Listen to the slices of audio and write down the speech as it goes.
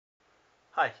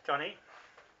Hi, Johnny.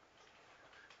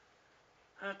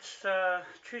 It's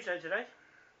Tuesday today,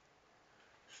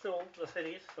 still the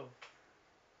 30th of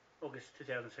August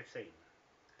 2016.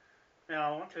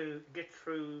 Now I want to get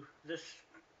through this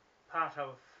part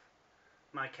of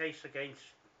my case against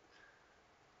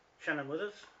Shannon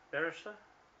Withers Barrister,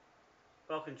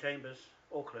 Vulcan Chambers,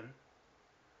 Auckland,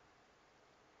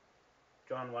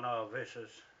 John Wanoa versus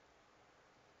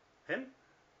him,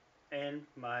 and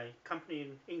my company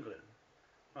in England,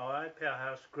 my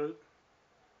Powerhouse Group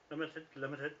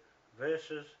Limited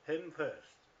versus him first,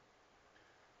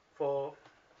 for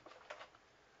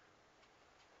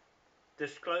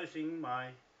disclosing my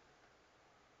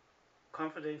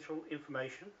confidential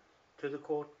information to the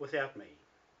court without me,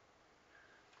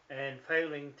 and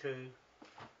failing to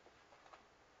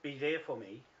be there for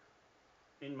me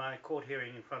in my court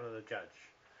hearing in front of the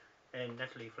judge and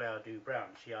Natalie Flowerdew-Brown,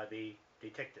 CIB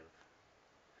Detective.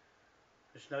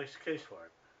 There's no excuse for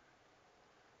it.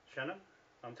 Shannon,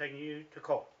 I'm taking you to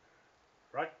court,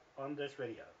 right on this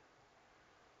video.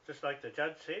 Just like the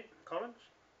judge said, Collins,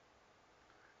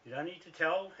 you don't need to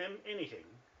tell him anything.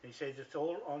 He says it's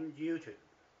all on YouTube.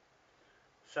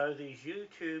 So these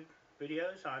YouTube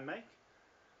videos I make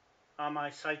are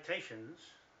my citations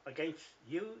against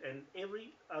you and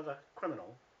every other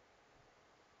criminal,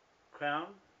 Crown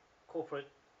corporate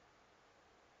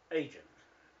agent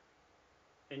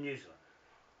in New Zealand.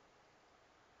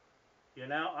 You're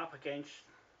now up against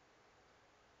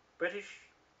British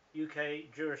UK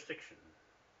jurisdiction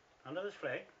under this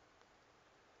flag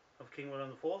of King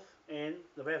William IV and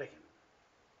the Vatican,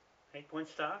 8-point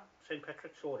star, St.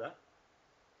 Patrick's Order,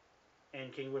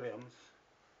 and King William's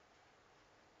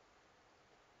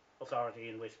authority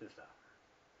in Westminster,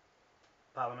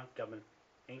 Parliament, Government,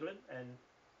 England, and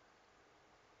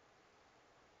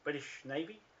British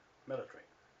Navy, military.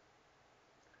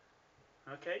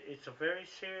 Okay, it's a very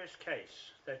serious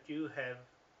case that you have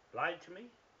lied to me.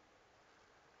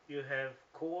 You have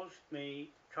caused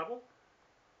me trouble.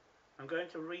 I'm going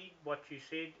to read what you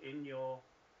said in your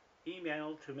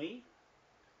email to me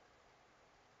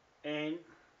and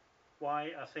why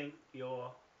I think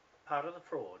you're part of the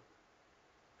fraud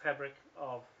fabric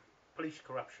of police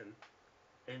corruption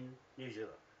in New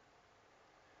Zealand.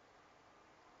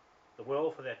 The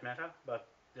world for that matter, but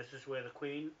this is where the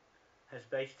Queen has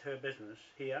based her business,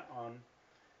 here on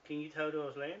Kingi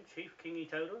Taurua's land, Chief Kingi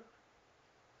Taurua,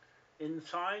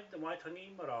 inside the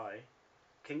Waitangi Marae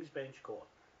King's Bench Court.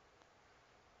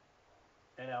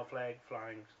 And our flag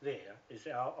flying there is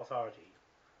our authority.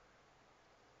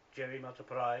 Jerry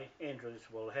Mataparai Andrews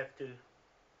will have to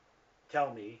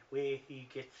tell me where he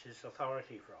gets his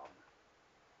authority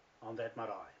from on that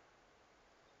marae.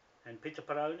 And Peter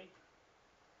Paroni,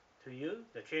 to you,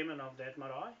 the chairman of that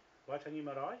marae, Waitangi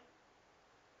Marae,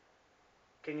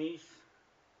 Kingi's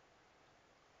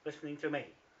listening to me.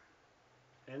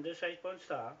 And this 8-point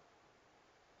star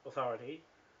authority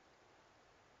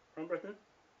from Britain,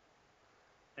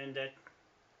 and that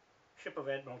ship of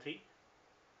Admiralty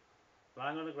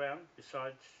lying on the ground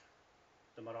besides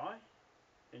the marae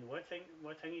in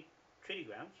Waitangi Treaty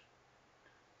Grounds,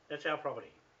 that's our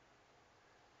property.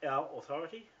 Our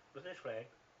authority with this flag,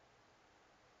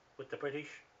 with the British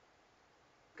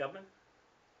government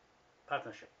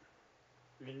partnership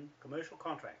in commercial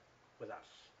contract with us,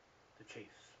 the chiefs.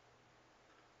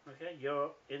 Okay, you're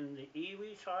in the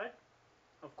iwi side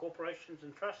of corporations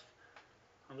and trusts,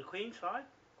 on the Queen's side,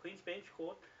 Queen's Bench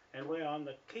Court, and we're on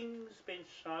the King's Bench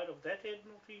side of that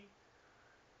Admiralty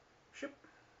ship,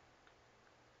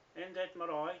 and that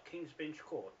marae, King's Bench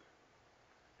Court,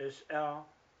 is our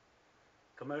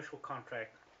commercial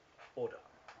contract order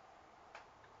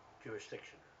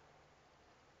jurisdiction.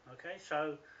 Okay,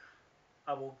 so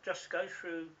I will just go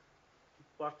through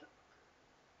what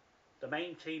the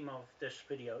main theme of this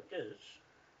video is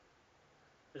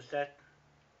that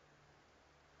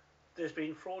there's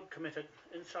been fraud committed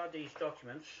inside these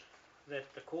documents that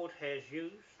the court has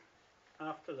used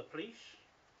after the police,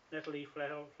 Natalie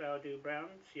Flowerdew-Brown,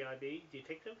 CIB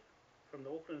Detective from the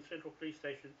Auckland Central Police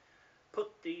Station, put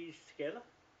these together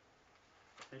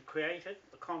and created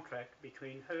a contract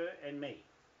between her and me.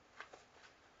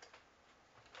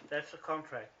 That's a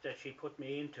contract that she put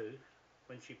me into.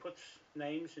 When she puts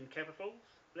names in capital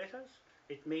letters,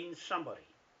 it means somebody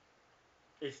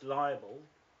is liable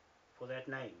for that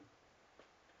name.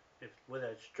 Whether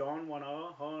it's John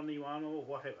Wanoa, Hoani Wanoa, or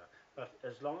whatever. But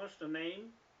as long as the name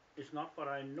is not what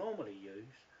I normally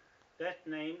use, that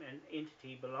name and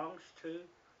entity belongs to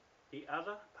the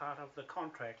other part of the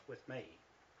contract with me.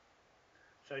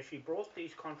 So she brought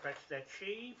these contracts that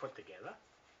she put together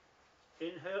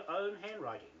in her own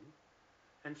handwriting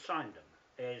and signed them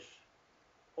as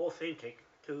authentic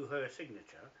to her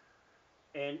signature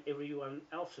and everyone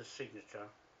else's signature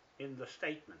in the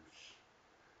statements,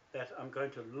 that I'm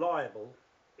going to liable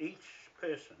each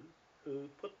person who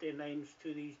put their names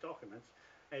to these documents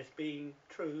as being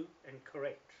true and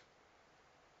correct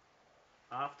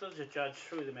after the judge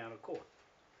threw them out of court.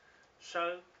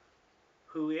 So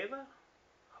whoever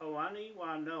Hoani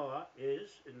Wanoa is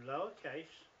in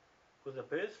lowercase with a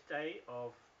birthday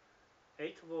of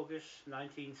 8th of August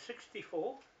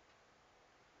 1964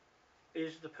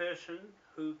 is the person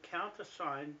who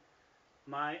countersigned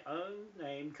my own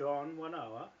name, John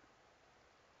Wanoa,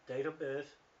 date of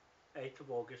birth 8th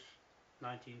of August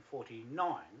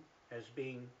 1949, as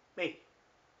being me.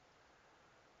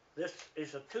 This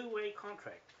is a two-way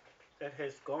contract that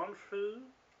has gone through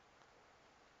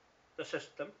the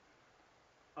system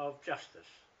of justice.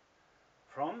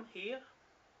 From here,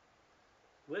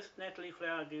 with Natalie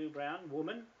Flowerdew-Brown,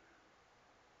 woman,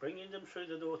 bringing them through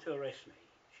the door to arrest me.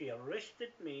 She arrested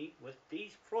me with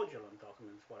these fraudulent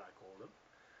documents, what I call them,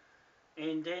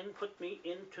 and then put me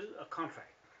into a contract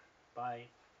by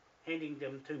handing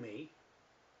them to me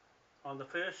on the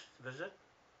first visit,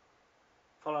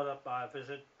 followed up by a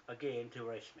visit again to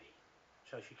arrest me.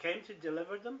 So she came to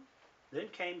deliver them, then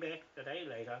came back a day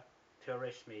later to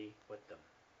arrest me with them.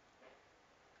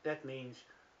 That means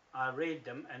I read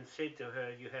them and said to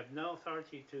her, you have no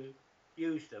authority to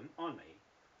use them on me.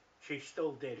 She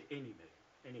still did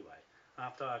anyway,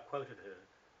 after I quoted her,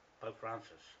 Pope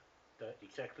Francis,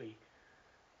 exactly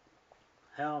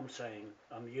how I'm saying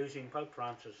I'm using Pope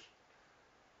Francis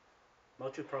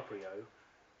motu propria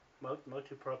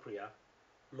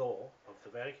law of the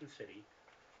Vatican City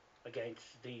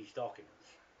against these documents.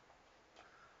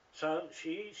 So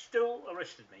she still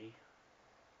arrested me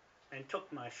and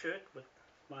took my shirt with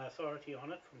my authority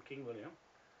on it from King William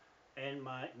and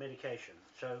my medication.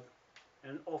 So,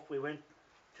 and off we went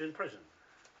to the prison.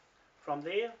 From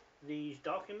there, these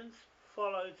documents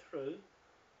followed through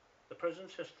the prison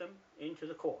system into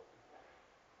the court,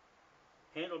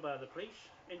 handled by the police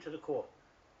into the court.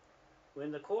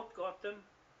 When the court got them,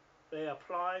 they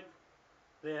applied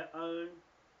their own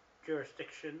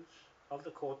jurisdictions of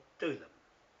the court to them.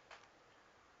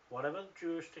 Whatever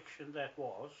jurisdiction that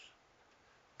was,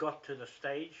 got to the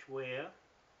stage where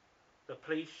the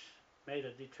police made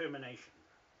a determination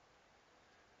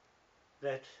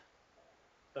that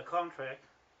the contract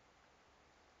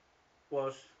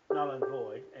was null and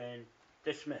void and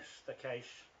dismissed the case.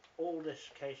 All this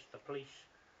case the police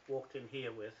walked in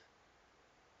here with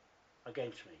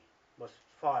against me was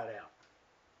fired out.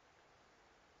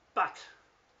 But,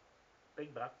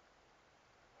 big but,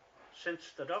 since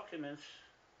the documents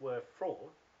were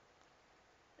fraud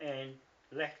and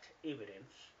lacked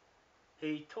evidence,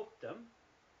 he took them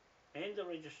and the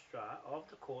registrar of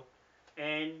the court,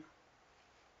 and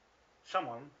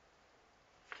someone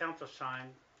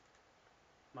countersigned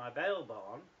my bail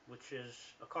bond, which is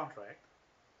a contract,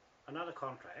 another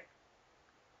contract,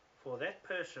 for that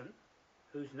person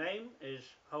whose name is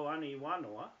Hoani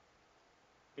Wanoa,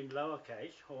 in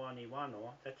lowercase, Hoani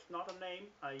Wanoa. That's not a name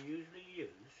I usually use,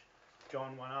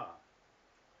 John Wanoa.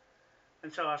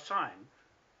 And so I signed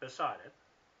beside it,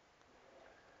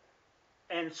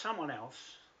 and someone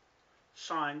else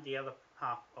signed the other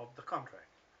half of the contract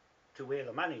to where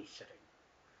the money's sitting.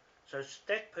 So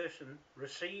that person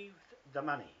received the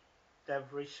money.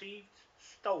 They've received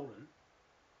stolen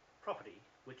property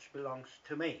which belongs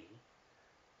to me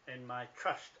and my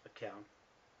trust account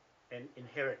and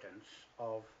inheritance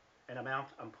of an amount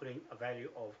I'm putting a value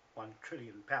of £1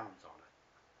 trillion on it.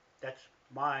 That's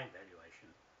my valuation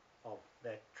of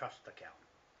that trust account.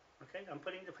 Okay, I'm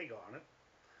putting the figure on it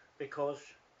because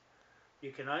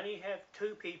you can only have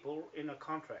two people in a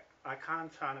contract. I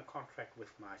can't sign a contract with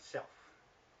myself.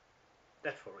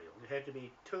 That's for real. It had to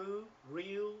be two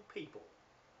real people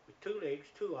with two legs,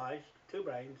 two eyes, two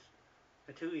brains,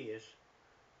 and two ears,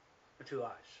 and two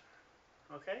eyes.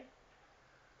 Okay?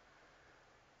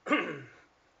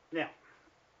 Now,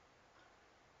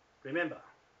 remember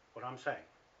what I'm saying.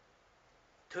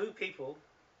 Two people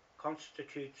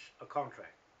constitutes a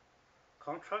contract.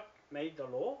 Contract made the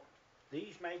law.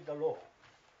 These made the law.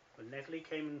 When Natalie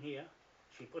came in here,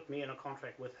 she put me in a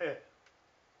contract with her.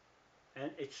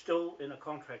 And it's still in a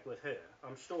contract with her.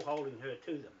 I'm still holding her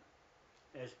to them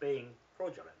as being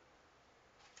fraudulent.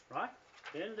 Right?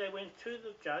 Then they went to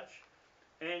the judge,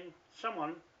 and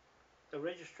someone, the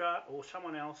registrar or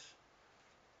someone else,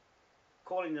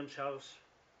 calling themselves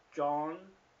John,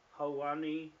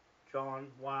 HOANI, John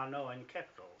Wanoa in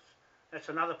capitals. That's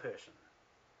another person.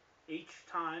 Each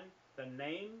time the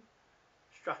name,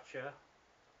 structure,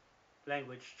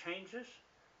 language changes,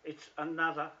 It's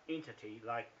another entity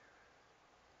like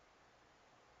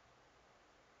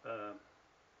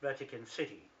Vatican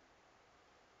City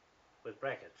with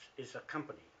brackets is a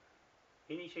company.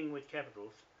 Anything with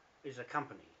capitals is a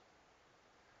company.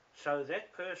 So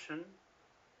that person,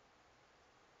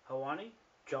 HOANI,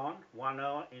 John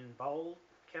Wanoa in bold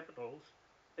capitals,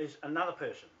 is another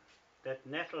person that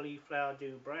Natalie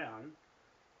Flowerdew-Brown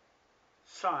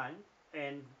signed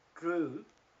and drew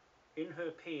in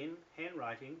her pen,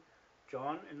 handwriting,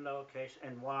 John in lowercase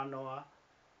and Wanoa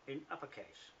in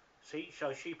uppercase. See,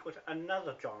 so she put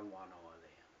another John Wanoa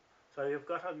there. So you've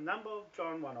got a number of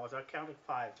John Wanoas, I counted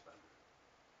 5 of them,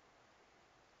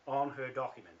 on her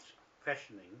documents,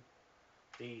 fashioning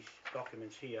these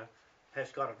documents here,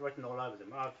 has got it written all over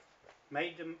them. I've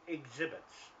made them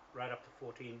exhibits, right up to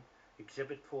 14,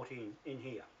 exhibit 14 in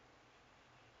here,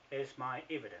 as my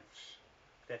evidence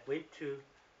that went to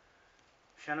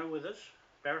Shannon Withers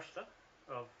Barrister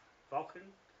of Vulcan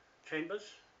Chambers,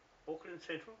 Auckland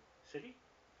Central City.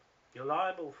 You're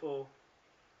liable for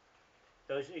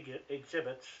those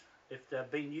exhibits if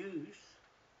they've been used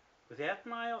without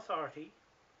my authority,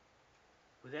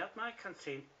 without my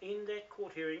consent, in that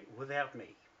court hearing without me.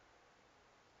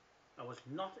 I was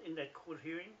not in that court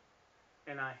hearing,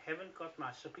 and I haven't got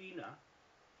my subpoena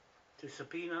to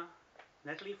subpoena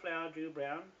Natalie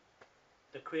Flowerdew-Brown,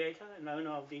 the creator and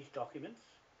owner of these documents,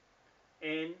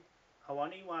 and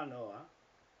Hoani Wanoa,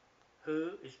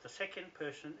 who is the second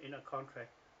person in a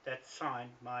contract that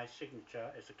signed my signature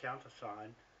as a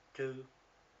countersign to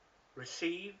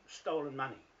receive stolen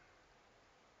money.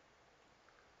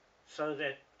 So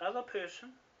that other person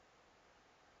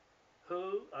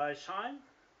who I signed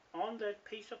on that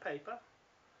piece of paper,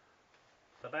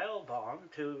 the bail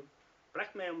bond, to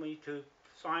blackmail me to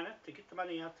sign it, to get the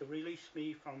money out to release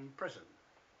me from prison.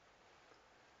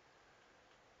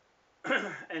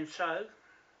 And so,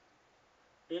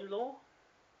 in law,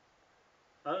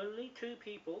 only 2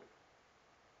 people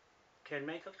can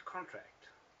make a contract.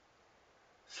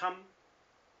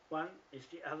 Someone is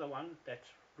the other one that's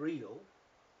real,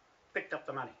 picked up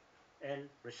the money and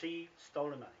received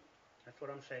stolen money. That's what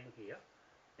I'm saying here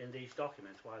in these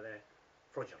documents, why they're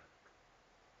fraudulent.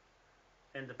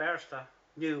 And the barrister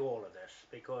knew all of this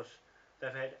because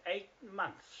they've had 8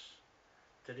 months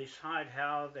to decide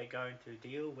how they're going to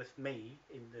deal with me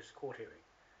in this court hearing.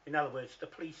 In other words, the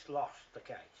police lost the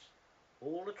case.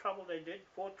 All the trouble they did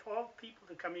for 12 people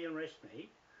to come here and arrest me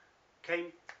came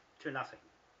to nothing,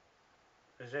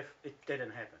 as if it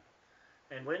didn't happen.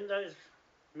 And when those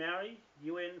Maori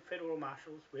UN federal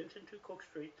marshals went into Cook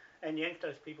Street and yanked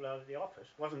those people out of the office,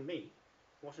 wasn't me,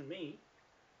 was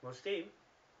them.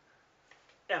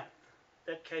 Yeah,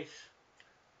 that case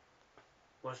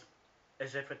was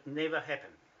as if it never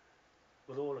happened,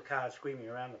 with all the cars screaming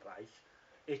around the place.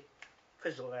 It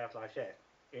fizzled out like that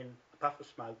in a puff of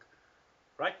smoke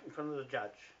right in front of the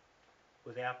judge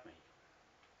without me.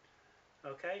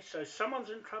 Okay, so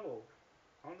someone's in trouble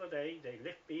on the day they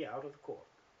left me out of the court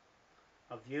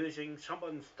of using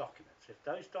someone's documents. If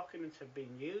those documents have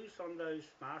been used on those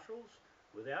marshals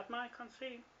without my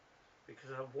consent, because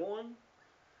I've warned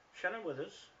Shannon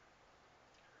Withers,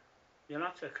 you're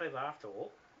not so clever after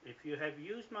all. If you have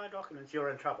used my documents, you're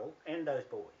in trouble, and those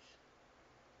boys,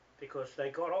 because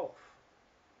they got off.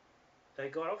 They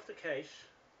got off the case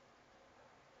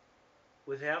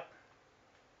without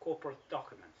corporate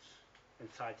documents and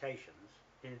citations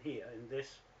in here, in this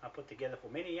I put together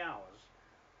for many hours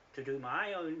to do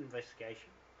my own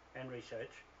investigation and research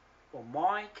for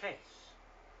my case,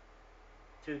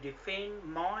 to defend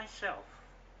myself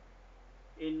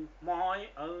in my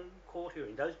own court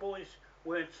hearing. Those boys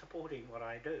weren't supporting what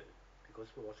I do because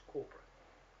it was corporate.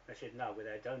 They said, no, they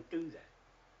don't do that.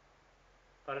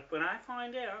 But when I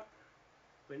find out,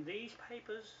 when these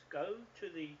papers go to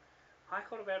the High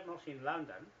Court of Admiralty in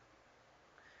London,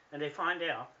 and they find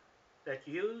out that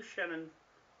you, Shannon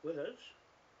Withers,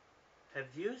 have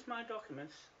used my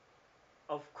documents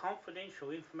of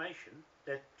confidential information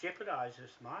that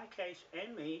jeopardizes my case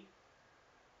and me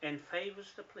and favours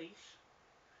the police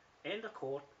and the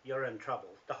court, you're in trouble.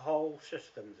 The whole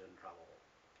system's in trouble.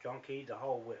 John Key, the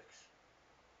whole works.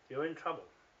 You're in trouble.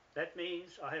 That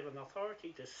means I have an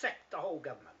authority to sack the whole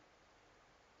government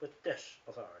with this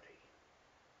authority.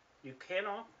 You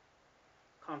cannot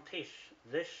contest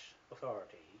this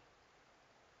authority.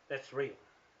 That's real.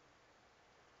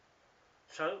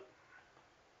 So,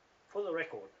 for the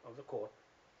record of the court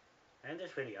and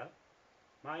this video,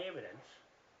 my evidence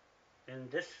in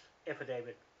this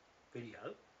affidavit video,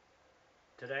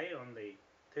 today on the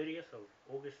 30th of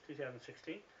August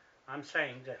 2016, I'm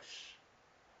saying this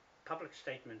public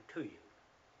statement to you,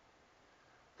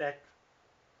 that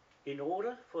In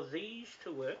order for these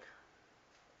to work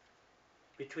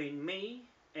between me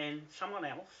and someone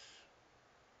else,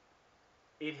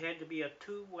 it had to be a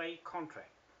two-way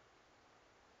contract.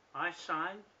 I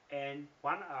signed and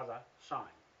one other signed.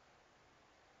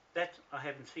 That I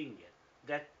haven't seen yet.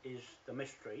 That is the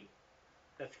mystery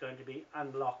that's going to be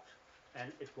unlocked,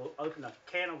 and it will open a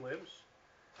can of worms,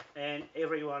 and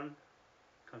everyone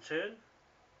concerned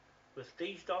with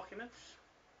these documents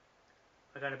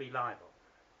are going to be liable.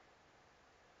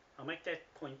 I'll make that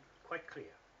point quite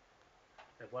clear,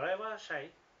 that whatever I say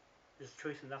is the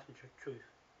truth and nothing but the truth,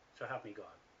 so help me God.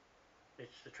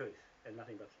 It's the truth and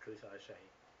nothing but the truth I say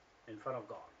in front of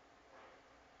God.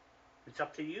 It's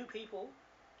up to you people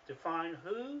to find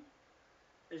who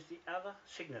is the other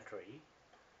signatory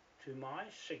to my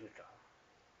signature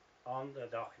on the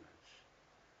documents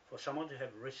for someone to have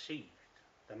received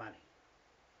the money.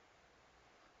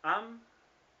 I'm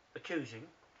accusing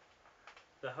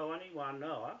the Hoani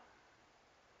Wanoa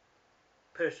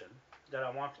person that I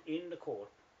want in the court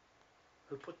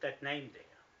who put that name there.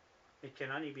 It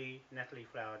can only be Natalie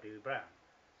Flowerdew-Brown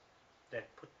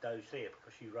that put those there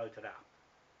because she wrote it up.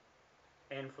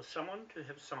 And for someone to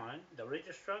have signed, the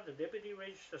registrar, the deputy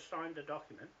registrar signed the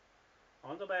document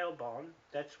on the bail bond,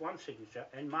 that's one signature,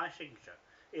 and my signature.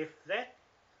 If that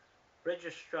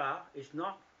registrar is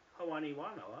not Hoani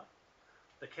Wanoa,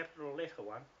 the capital letter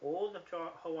one, or the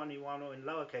Hoani Wanoa in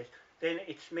lowercase, then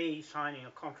it's me signing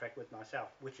a contract with myself,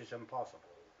 which is impossible.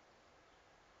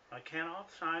 I cannot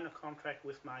sign a contract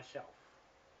with myself.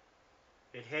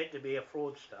 It had to be a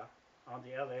fraudster on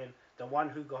the other end, the one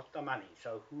who got the money.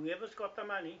 So whoever's got the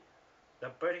money,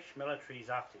 the British military is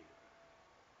after you.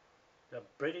 The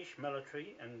British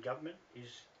military and government is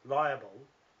liable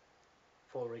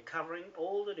for recovering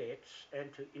all the debts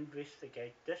and to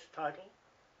investigate this title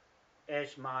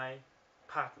as my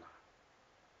partner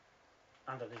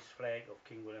under this flag of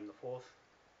King William IV,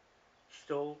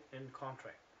 still in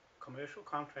contract, commercial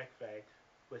contract flag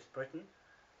with Britain.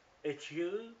 It's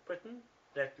you, Britain,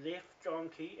 that left John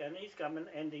Key and his government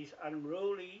and these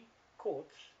unruly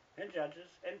courts and judges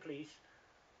and police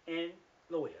and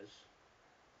lawyers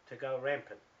to go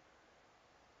rampant.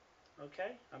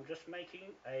 Okay, I'm just making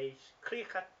a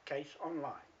clear-cut case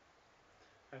online.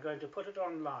 I'm going to put it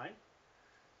online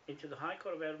into the High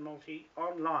Court of Admiralty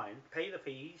online, pay the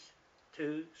fees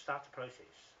to start the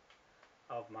process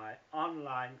of my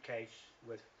online case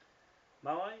with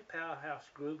Maui Powerhouse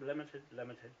Group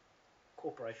Limited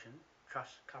Corporation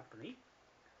Trust Company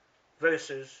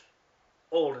versus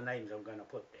all the names I'm going to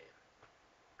put there.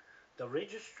 The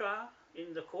registrar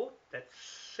in the court, that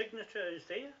signature is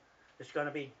there, it's going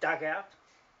to be dug out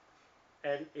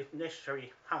and if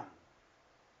necessary hung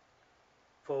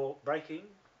for breaking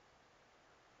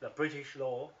the British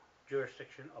law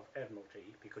jurisdiction of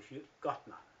Admiralty, because you've got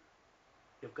none.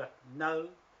 You've got no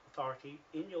authority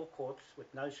in your courts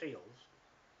with no seals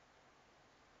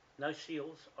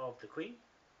of the Queen,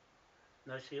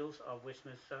 no seals of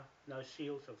Westminster, no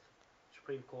seals of the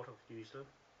Supreme Court of New Zealand,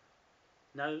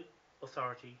 no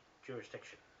authority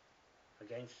jurisdiction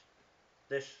against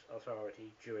this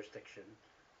authority jurisdiction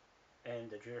and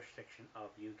the jurisdiction of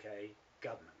UK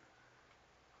government.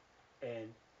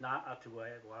 And Ngā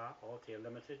Atuawa Aotea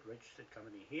Limited registered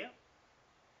company here,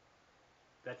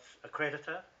 that's a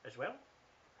creditor as well,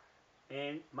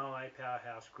 and Maui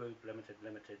Powerhouse Group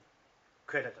Limited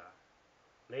creditor,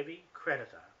 levy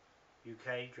creditor,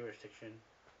 UK jurisdiction,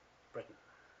 Britain.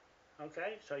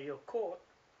 Okay, so your court,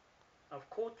 I've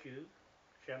caught you,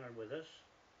 Shannon Withers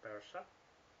Barrister,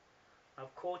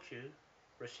 I've caught you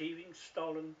receiving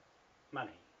stolen money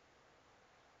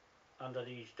under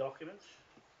these documents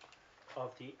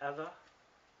of the other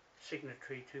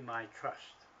signatory to my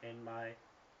trust and my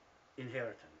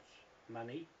inheritance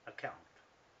money account.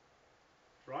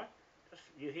 Right? Just,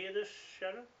 you hear this,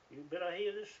 Shannon? You better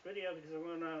hear this video because I'm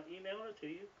going to email it to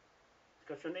you. It's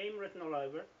got your name written all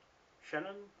over it.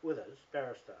 Shannon Withers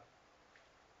Barrister.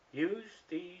 Use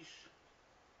these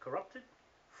corrupted,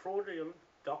 fraudulent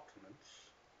documents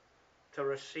to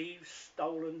receive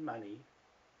stolen money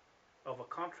of a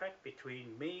contract between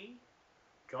me,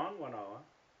 John Wanoa,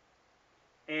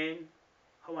 and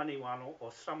Hoani Wanoa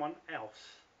or someone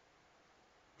else,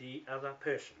 the other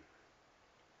person,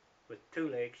 with 2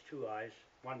 legs, 2 eyes,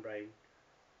 1 brain,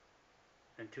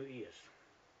 and 2 ears,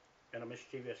 and a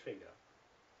mischievous finger,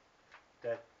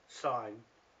 that signed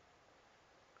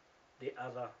the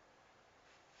other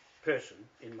person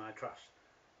in my trust.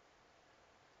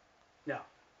 Now,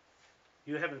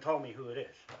 you haven't told me who it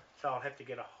is, so I'll have to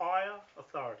get a higher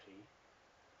authority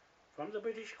from the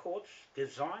British courts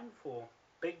designed for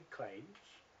big claims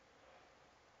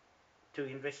to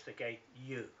investigate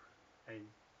you. and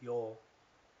your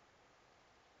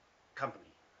company,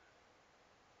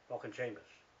 Lock and Chambers.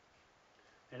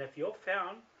 And if you're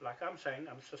found, like I'm saying,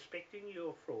 I'm suspecting you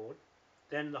of fraud,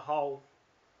 then the whole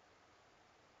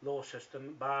law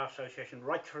system, bar association,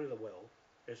 right through the world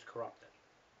is corrupted.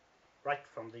 Right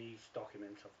from these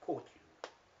documents I've caught you,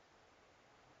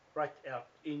 right out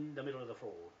in the middle of the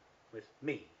fraud with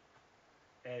me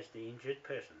as the injured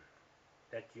person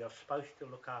that you're supposed to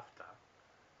look after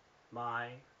my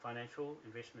financial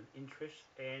investment interests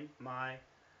and my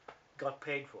got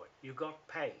paid for it. You got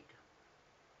paid.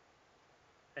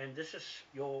 And this is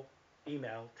your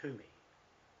email to me,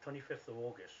 25th of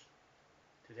August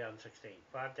 2016,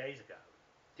 5 days ago.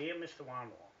 Dear Mr.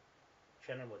 Wanoa,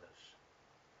 Shannon Withers,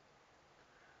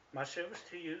 my service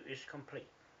to you is complete.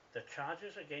 The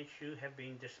charges against you have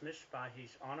been dismissed by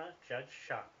His Honour Judge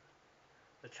Sharp.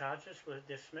 The charges were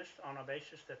dismissed on a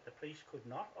basis that the police could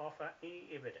not offer any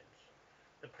evidence.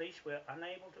 The police were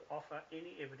unable to offer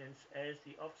any evidence as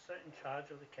the officer in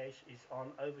charge of the case is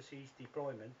on overseas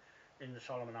deployment in the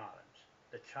Solomon Islands.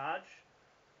 The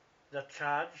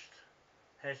charged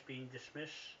has been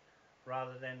dismissed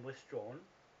rather than withdrawn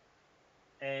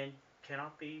and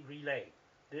cannot be relayed.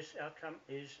 This outcome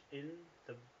is in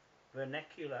the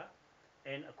vernacular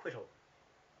an acquittal.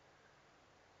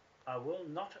 I will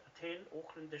not attend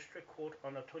Auckland District Court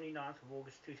on the 29th of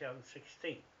August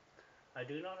 2016. I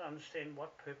do not understand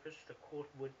what purpose the court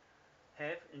would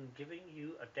have in giving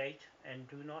you a date and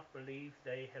do not believe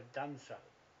they have done so.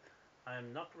 I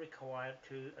am not required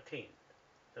to attend.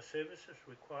 The services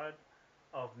required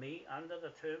of me under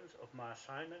the terms of my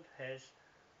assignment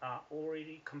are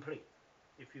already complete.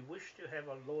 If you wish to have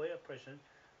a lawyer present,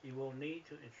 you will need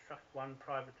to instruct one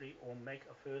privately or make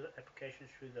a further application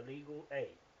through the legal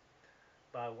aid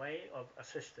by way of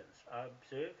assistance. I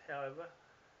observe, however,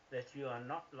 that you are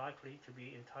not likely to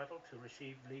be entitled to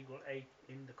receive legal aid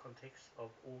in the context of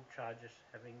all charges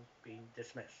having been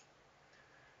dismissed.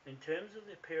 In terms of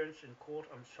the appearance in court,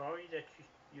 I'm sorry that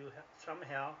you have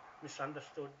somehow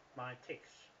misunderstood my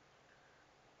text.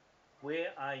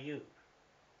 Where are you?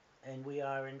 And we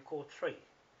are in court 3.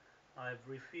 I've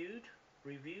reviewed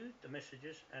the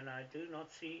messages and I do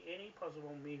not see any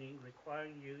possible meaning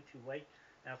requiring you to wait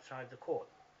outside the court,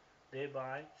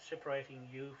 thereby separating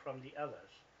you from the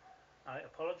others. I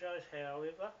apologize,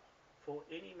 however, for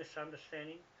any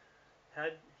misunderstanding.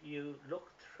 Had you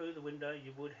looked through the window,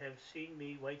 you would have seen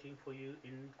me waiting for you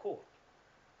in court.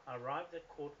 I arrived at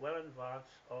court well in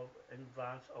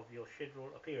advance of your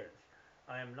scheduled appearance.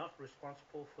 I am not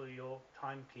responsible for your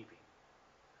timekeeping.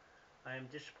 I am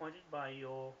disappointed by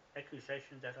your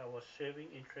accusation that I was serving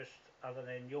interests other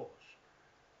than yours.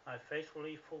 I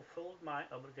faithfully fulfilled my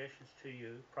obligations to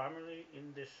you, primarily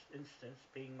in this instance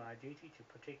being my duty to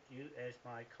protect you as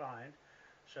my client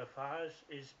so far as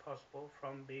is possible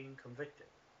from being convicted.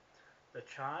 The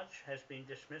charge has been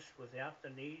dismissed without the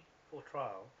need for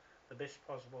trial, the best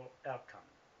possible outcome.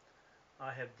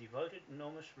 I have devoted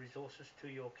enormous resources to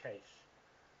your case.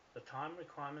 The time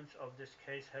requirements of this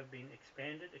case have been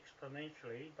expanded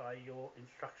exponentially by your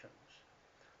instructions.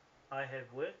 I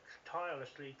have worked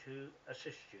tirelessly to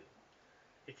assist you.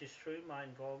 It is through my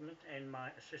involvement and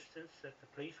my assistance that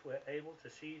the police were able to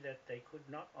see that they could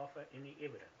not offer any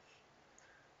evidence.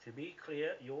 To be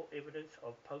clear, your evidence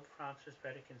of Pope Francis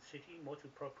Vatican City motu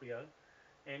proprio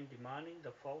and demanding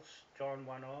the false John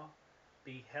Wanoa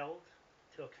be held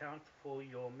to account for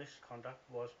your misconduct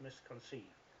was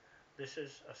misconceived. This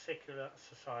is a secular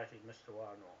society, Mr.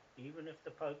 Wanoa. Even if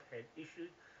the Pope had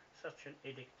issued such an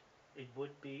edict, it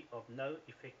would be of no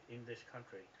effect in this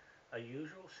country. A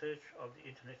usual search of the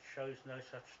internet shows no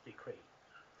such decree.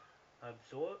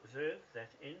 Observe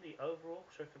that in the overall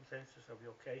circumstances of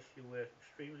your case, you were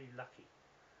extremely lucky.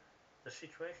 The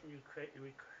situation you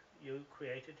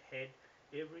created had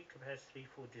every capacity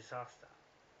for disaster.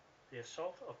 The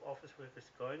assault of office workers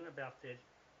going about their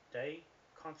day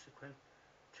consequent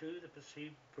to the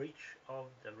perceived breach of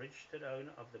the registered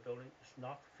owner of the building is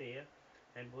not fair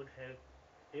and would have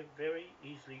very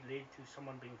easily led to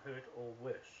someone being hurt or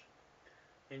worse.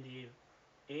 In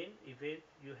event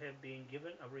you have been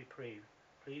given a reprieve,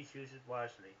 please use it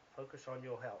wisely. Focus on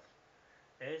your health.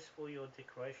 As for your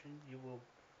declaration, you will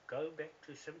go back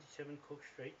to 77 Cook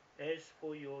Street. As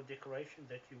for your declaration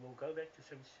that you will go back to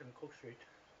 77 Cook Street,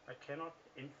 I cannot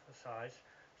emphasize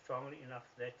strongly enough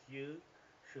that you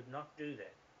should not do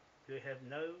that. You have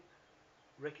no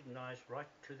recognized right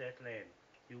to that land.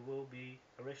 You will be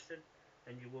arrested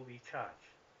and you will be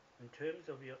charged. In terms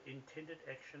of your intended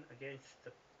action against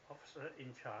the officer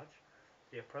in charge,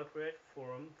 the appropriate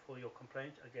forum for your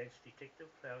complaint against Detective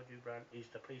Flowerdew-Brown is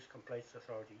the Police Complaints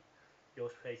Authority.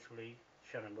 Yours faithfully,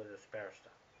 Shannon Withers Barrister.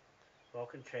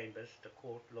 Vulcan Chambers, the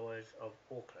Court Lawyers of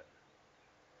Auckland.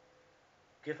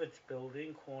 Gifford's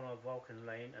Building, corner of Vulcan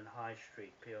Lane and High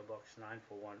Street, PO Box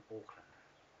 941, Auckland.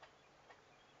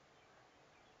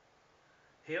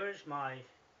 Here is my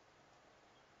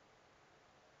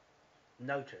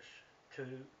notice to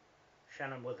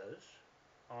Shannon Withers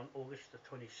on August the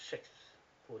 26th,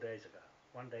 4 days ago,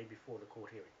 one day before the court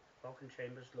hearing. Vulcan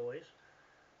Chambers Lawyers,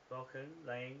 Vulcan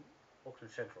Lane,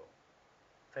 Auckland Central.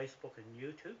 Facebook and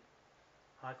YouTube,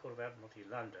 High Court of Admiralty,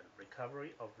 London.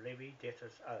 Recovery of levy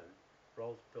debtors owed.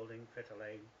 Rolls Building, Fetter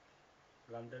Lane,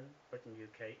 London, Britain,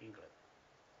 UK, England.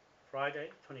 Friday,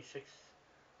 26th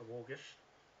of August,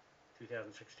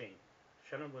 2016.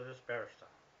 Shannon Withers Barrister.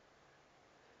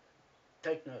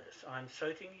 Take notice, I am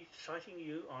citing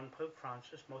you on Pope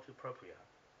Francis motu proprio,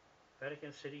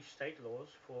 Vatican City state laws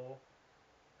for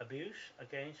abuse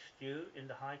against you in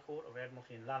the High Court of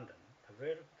Admiralty in London,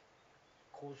 perverted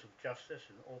cause of justice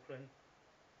in Auckland,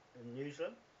 in New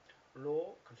Zealand,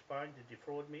 law conspiring to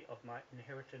defraud me of my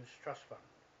inheritance trust fund.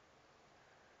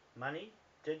 Money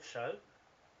did so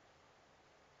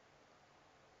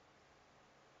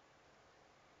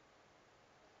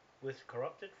with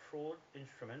corrupted fraud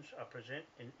instruments are present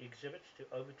in exhibits to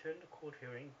overturn the court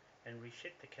hearing and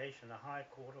reset the case in the High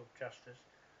Court of Justice,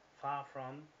 far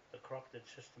from the corrupted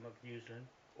system of New Zealand,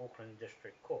 Auckland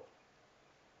District Court.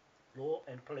 Law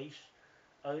and police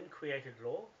own created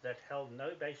law that held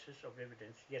no basis of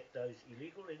evidence, yet those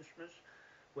illegal instruments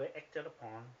were acted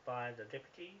upon by the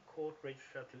Deputy Court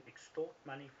Registrar to extort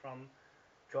money from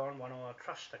John Wanoa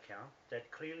trust account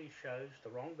that clearly shows the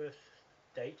wrong birth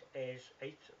date as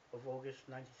 8th of August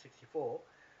 1964,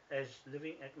 as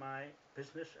living at my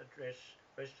business address,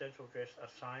 residential address,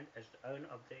 assigned as the owner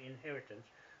of the inheritance,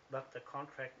 but the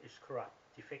contract is corrupt,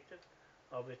 defective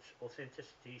of its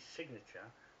authenticity signature,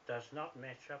 does not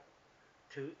match up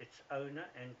to its owner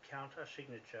and counter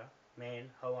signature, man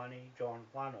Hoani John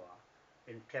Wanoa,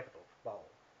 in capitals,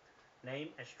 bold. Name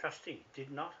as trustee,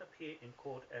 did not appear in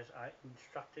court as I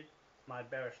instructed my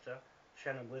barrister,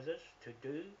 Shannon Withers, to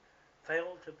do,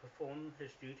 failed to perform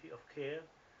his duty of care,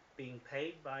 being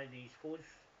paid by these forged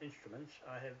instruments.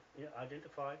 I have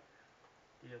identified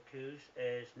the accused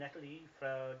as Natalie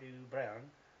Flowerdew-Brown,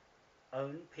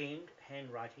 own penned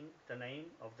handwriting, the name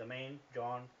of the man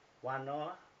John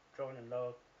Wanoa, drawn in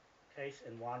lowercase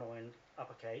and Wanoa in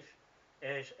uppercase,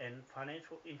 as an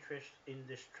financial interest in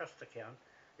this trust account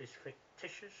is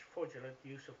fictitious, fraudulent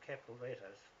use of capital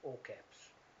letters, all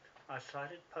caps. I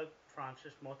cited Pope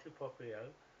Francis motu proprio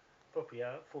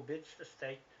forbids the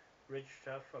state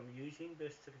registrar from using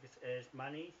birth certificates as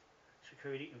money,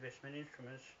 security, investment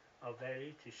instruments of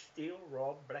value to steal,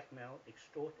 rob, blackmail,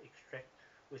 extort, extract,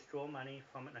 withdraw money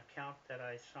from an account that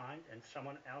I signed and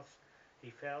someone else he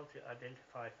failed to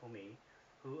identify for me,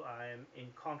 who I am in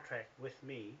contract with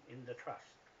me in the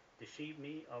trust, deceive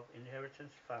me of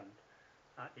inheritance fund,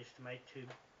 estimate to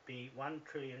be 1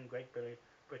 trillion Great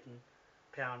Britain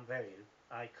pound value.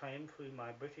 I claim through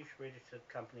my British registered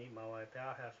company, Maui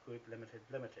Powerhouse Group Limited,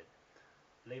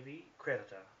 levy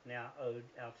creditor, now owed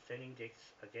outstanding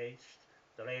debts against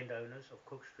the landowners of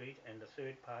Cook Street, and the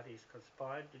third parties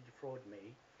conspired to defraud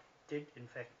me, did in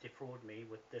fact defraud me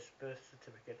with this birth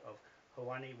certificate of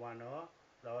Hoani Wanoa,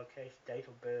 lowercase, date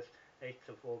of birth 8th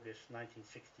of August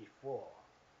 1964.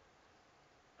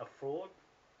 A fraud.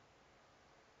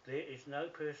 There is no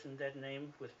person that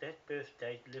name with that birth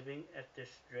date living at this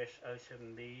address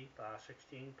 07B bar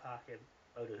 16 Park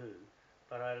Ave Otahuhu,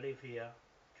 but I live here,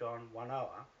 John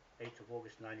Wanoa, 8th of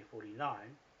August 1949,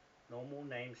 normal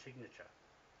name signature.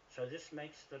 So this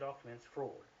makes the documents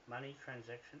fraud, money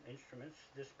transaction instruments.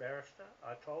 This barrister,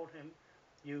 I told him,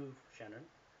 you, Shannon,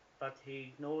 but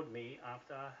he ignored me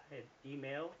after I had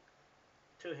emailed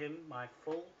to him my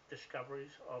full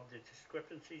discoveries of the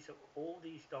discrepancies of all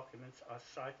these documents I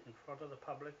cite in front of the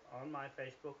public on my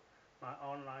Facebook, my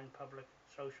online public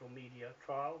social media,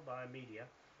 trial by media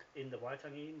in the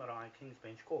Waitangi Marae King's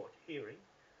Bench Court hearing,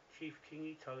 Chief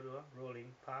Kingi Taurua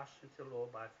ruling passed into law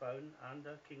by phone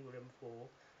under King William IV,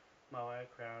 Maui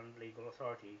Crown Legal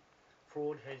Authority.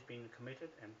 Fraud has been committed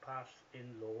and passed in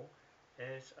law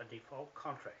as a default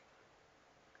contract.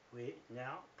 We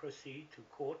now proceed to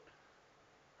court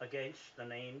against the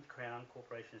named Crown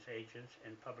Corporation's agents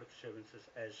and public servants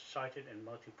as cited in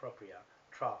motu proprio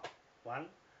trial. 1.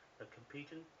 The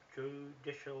competent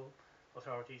judicial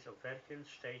authorities of Vatican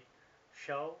State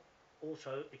shall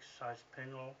also exercise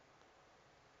penal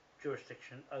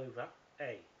jurisdiction over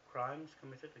A. Crimes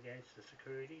committed against the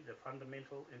security, the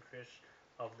fundamental interests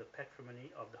of the patrimony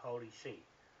of the Holy See.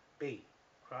 B.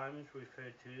 crimes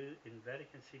referred to in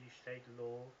Vatican City State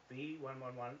Law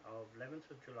B111 of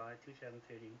 11th of July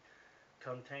 2013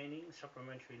 containing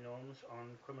supplementary norms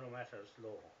on criminal matters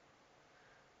law.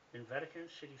 In Vatican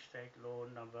City State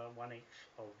Law number 1X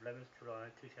of 11th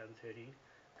July 2013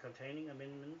 containing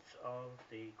amendments of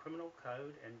the Criminal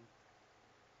Code and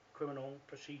Criminal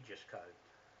Procedures Code,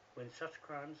 when such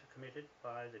crimes are committed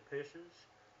by the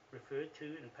persons referred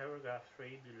to in paragraph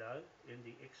 3 below in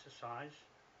the exercise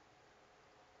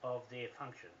of their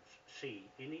functions. C.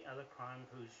 Any other crime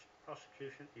whose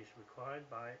prosecution is required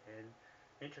by an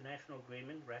international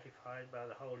agreement ratified by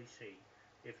the Holy See,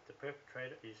 if the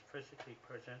perpetrator is physically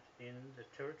present in the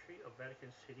territory of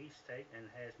Vatican City State and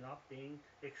has not been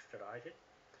extradited.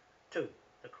 2.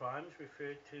 The crimes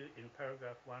referred to in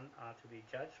paragraph 1 are to be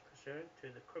judged pursuant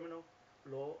to the criminal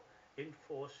law in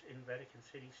force in Vatican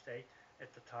City State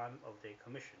at the time of their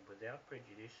commission, without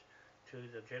prejudice to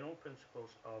the general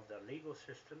principles of the legal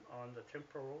system on the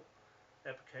temporal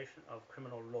application of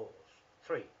criminal laws.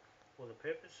 3. For the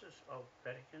purposes of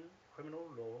Vatican criminal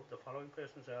law, the following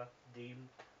persons are deemed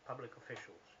public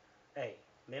officials. A.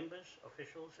 Members,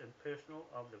 officials, and personnel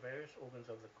of the various organs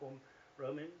of the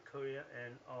Roman Curia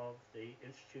and of the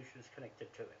institutions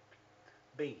connected to it.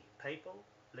 B. Papal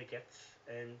legates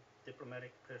and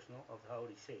diplomatic personnel of the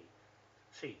Holy See.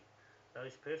 C.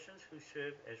 Those persons who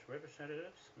serve as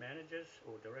representatives, managers,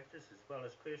 or directors, as well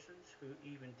as persons who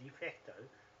even de facto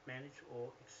manage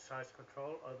or exercise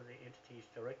control over their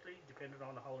entities directly dependent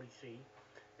on the Holy See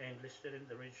and listed in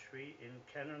the registry in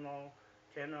canonical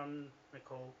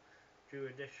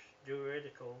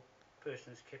juridical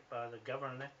persons kept by the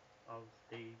government of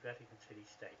the Vatican City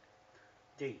State.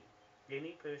 D.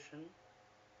 Any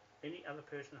other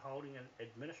person holding an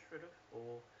administrative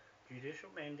or judicial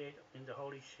mandate in the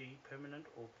Holy See, permanent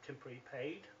or temporary,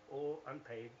 paid or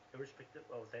unpaid, irrespective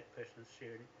of that person's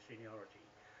seniority.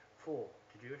 4.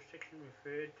 The jurisdiction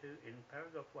referred to in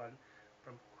paragraph 1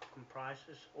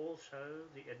 comprises also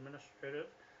the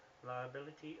administrative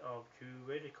liability of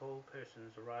juridical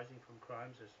persons arising from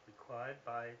crimes as required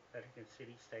by Vatican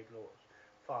City State laws.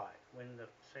 5. When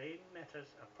the same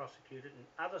matters are prosecuted in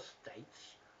other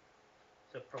states,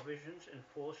 the provisions in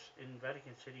force in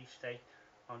Vatican City State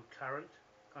on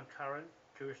concurrent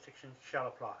jurisdictions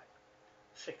shall apply.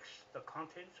 6. The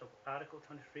contents of Article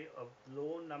 23 of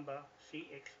Law Number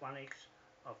CX1X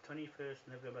of 21st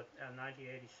November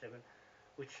 1987,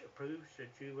 which approves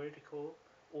the juridical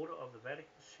order of the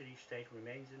Vatican City State,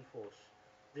 remains in force.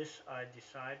 This I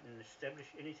decide and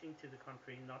establish, anything to the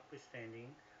contrary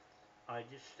notwithstanding. I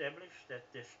establish that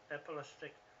this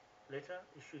apostolic letter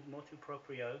issued motu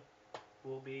proprio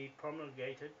will be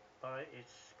promulgated by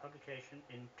its publication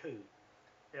in 2.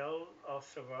 El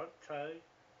Osservatore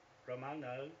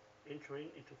Romano, entering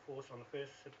into force on the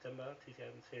 1st September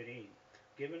 2013,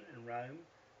 given in Rome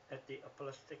at the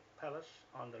Apostolic Palace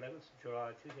on the 11th of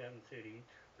July 2013,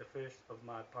 the first of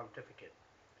my pontificate.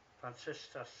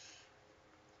 Franciscus.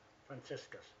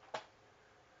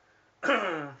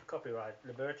 Copyright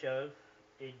Libertio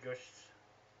Idris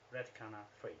Vaticana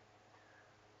 3.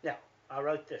 Now, I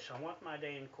wrote this. I want my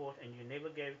day in court and you never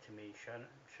gave it to me,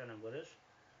 Shannon Withers.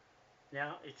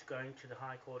 Now it's going to the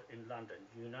High Court in London.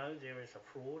 You know there is a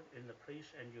fraud in the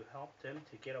police and you helped them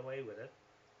to get away with it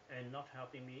and not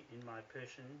helping me in my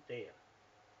person there.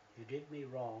 You did me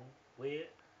wrong. Where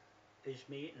is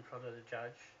me in front of the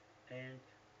judge and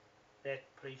that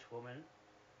policewoman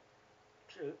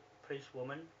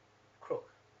crook?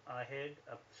 I had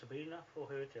a subpoena for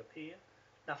her to appear.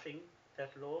 Nothing.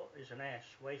 That law is an ass.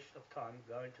 Waste of time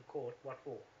going to court. What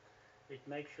for? It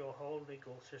makes your whole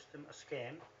legal system a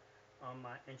scam on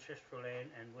my ancestral land,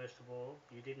 and worst of all,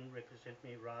 you didn't represent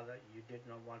me, rather you did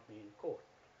not want me in court.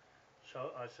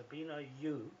 So I subpoena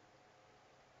you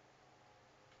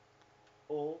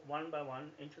all one by one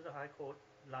into the High Court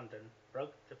London,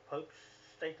 broke the Pope's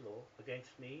state law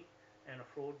against me, and a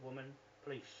fraud woman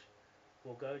police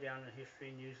will go down in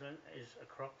history. New Zealand is a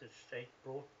corrupted state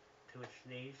brought to its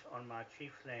knees on my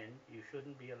chief land. You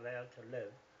shouldn't be allowed to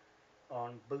live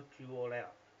on. Boot you all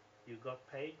out. You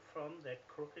got paid from that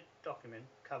crooked document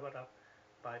covered up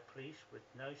by police with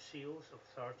no seals of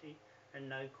authority and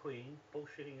no queen,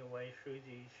 bullshitting away through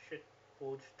these shit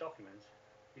forged documents.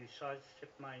 You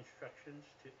sidestepped my instructions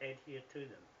to adhere to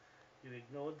them. You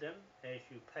ignored them as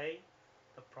you pay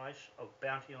the price of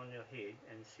bounty on your head,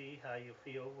 and see how you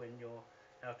feel when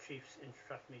our chiefs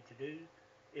instruct me to do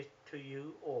it to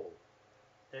you all.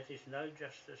 That is no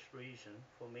justice reason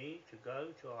for me to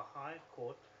go to a high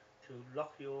court to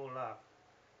lock you all up,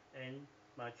 and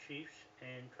my chiefs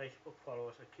and Facebook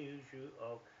followers accuse you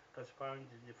of conspiring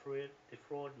to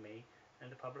defraud me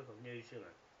and the public of New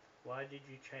Zealand. Why did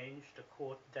you change the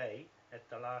court day at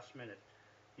the last minute?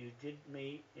 You did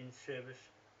me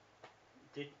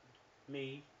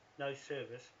no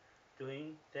service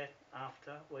doing that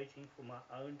after waiting for my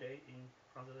own day in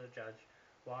front of the judge.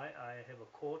 Why I have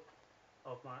a court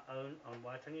of my own on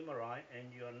Waitangi Marae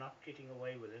and you are not getting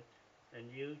away with it, and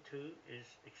you too is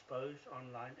exposed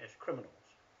online as criminals,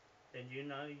 and you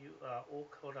know you are all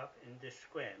caught up in this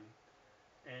scram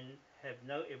and have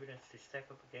no evidence to stack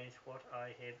up against what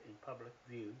I have in public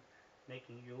view,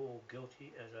 making you all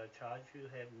guilty as I charge you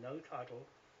have no title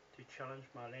to challenge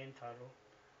my land title,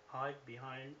 hide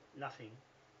behind nothing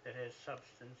that has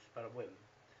substance but a whim.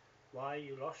 Why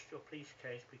you lost your police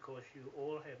case because you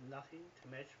all have nothing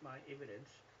to match my evidence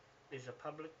is a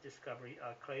public discovery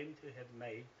I claim to have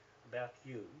made about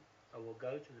you. I will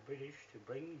go to the British to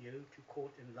bring you to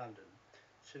court in London,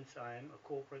 since I am a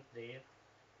corporate there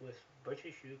with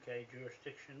British UK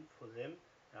jurisdiction for them,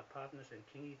 our partners and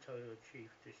Kingi Toto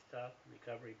Chief to start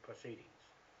recovery proceedings.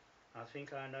 I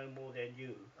think I know more than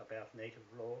you about native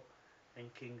law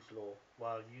and King's law,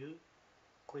 while your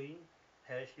Queen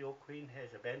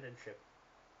has abandoned ship,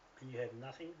 and you have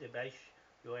nothing to base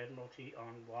your Admiralty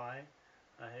on. Why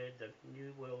I had the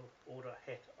New World Order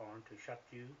hat on to shut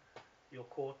your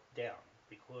court down,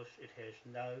 because it has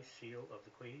no seal of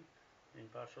the Queen in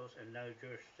Brussels and no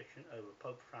jurisdiction over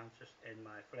Pope Francis and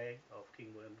my flag of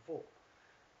King William IV.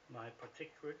 My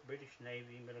protectorate British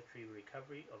Navy military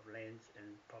recovery of lands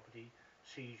and property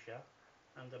seizure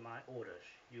under my orders.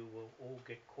 You will all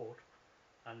get caught,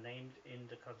 are named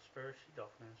in the conspiracy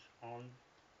documents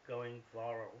going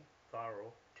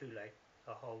viral, too late,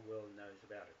 the whole world knows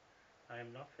about it. I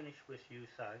am not finished with you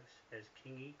thugs, as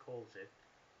Kingi calls it,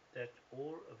 that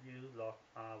all of you lot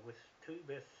are with two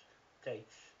birth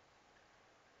dates.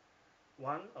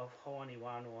 One of Hoani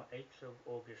Wanoa, 8th of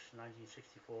August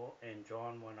 1964, and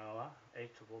John Wanoa,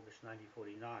 8th of August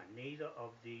 1949. Neither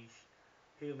of these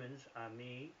humans are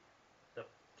me, the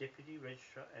Deputy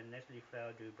Registrar, and Natalie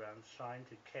Flowerdew-Brown signed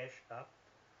to cash up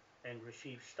and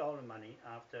receive stolen money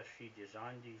after she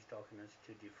designed these documents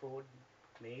to defraud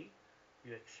me.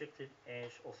 You accept it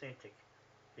as authentic.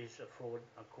 Is a fraud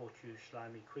I caught you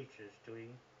slimy creatures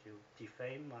doing to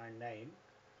defame my name.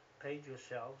 Paid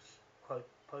yourselves, quote,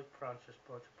 Pope Francis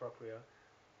Proprio,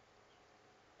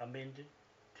 amended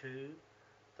to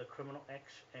the Criminal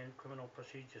Acts and Criminal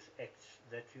Procedures Acts,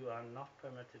 that you are not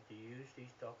permitted to use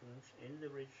these documents in the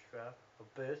Registrar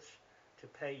of Births to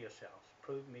pay yourselves.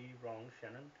 Prove me wrong,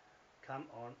 Shannon. Come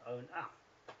on, own up.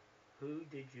 Who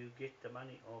did you get the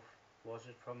money off? Was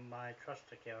it from my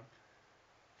trust account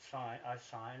I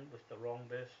signed with the wrong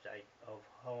birth date of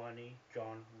Hoani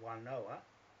John Wanoa?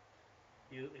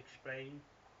 You explained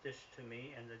this to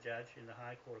me and the judge in the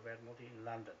High Court of Admiralty in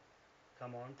London.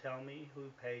 Come on, tell me who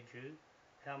paid you,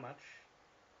 how much.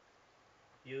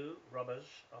 You robbers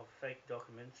of fake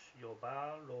documents, your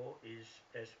bar law is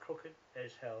as crooked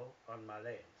as hell on my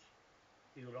lands.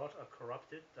 You lot are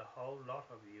corrupted, the whole lot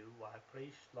of you. Why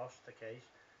police lost the case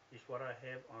is what I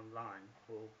have online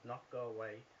will not go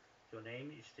away. Your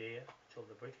name is there till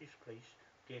the British police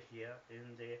get here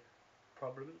in their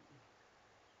problem.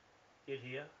 Get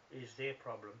here is their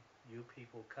problem. You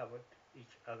people covered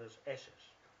each other's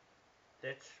asses.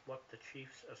 That's what the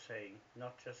chiefs are saying,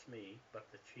 not just me,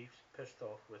 but the chiefs pissed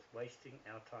off with wasting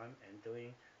our time and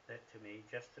doing that to me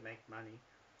just to make money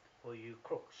for you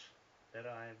crooks that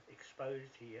I've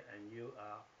exposed here, and you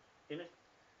are in it,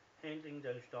 handling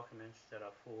those documents that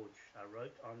are forged. I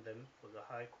wrote on them for the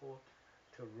High Court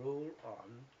to rule on,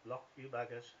 lock you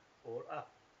buggers all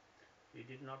up. You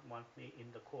did not want me in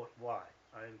the court. Why?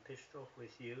 I am pissed off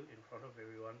with you in front of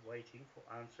everyone, waiting for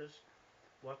answers.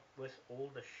 What with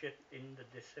all the shit in the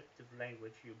deceptive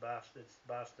language, you bastards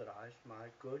bastardized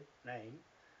my good name,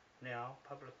 now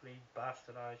publicly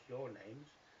bastardize your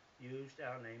names, used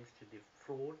our names to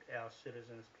defraud our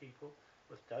citizens, people,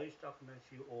 with those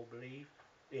documents you all believe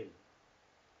in.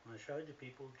 I showed the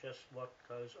people just what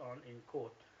goes on in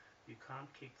court. You can't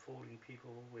keep fooling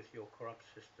people with your corrupt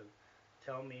system.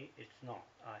 Tell me it's not.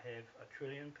 I have £1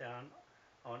 trillion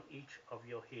on each of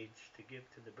your heads to give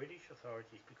to the British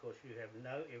authorities because you have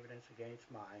no evidence against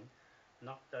mine,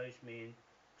 not those men,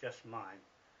 just mine.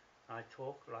 I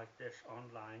talk like this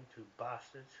online to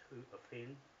bastards who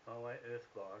offend Maui Earth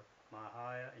God, my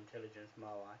higher intelligence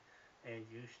Maui, and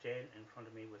you stand in front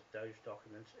of me with those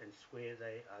documents and swear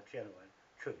they are genuine,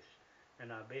 truth. And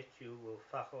I bet you will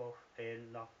fuck off and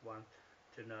not want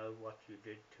to know what you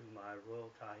did to my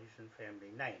Royal Tahitian family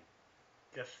name.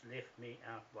 Just left me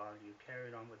out while you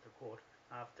carried on with the court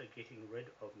after getting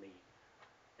rid of me.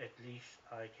 At least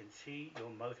I can see your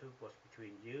motive was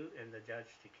between you and the judge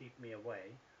to keep me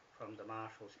away from the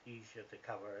marshals easier to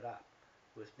cover it up.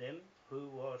 With them, who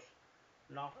was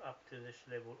not up to this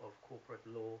level of corporate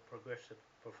law progressive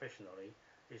professionally,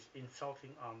 is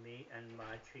insulting on me and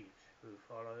my chiefs who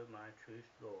follow my truth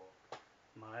law.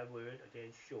 My word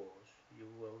against yours. You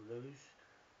will lose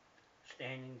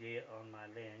standing there on my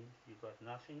land. You got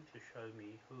nothing to show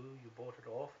me who you bought it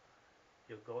off.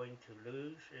 You're going to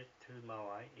lose it to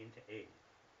Maui in the end.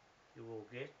 You will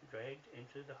get dragged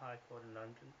into the High Court in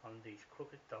London on these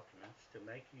crooked documents to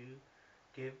make you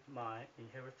give my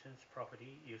inheritance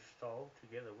property you stole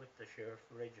together with the sheriff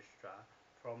registrar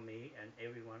from me and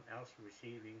everyone else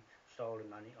receiving stolen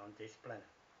money on this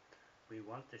planet. We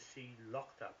want to see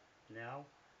locked up now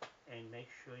and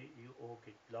make sure you all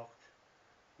get locked.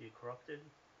 You corrupted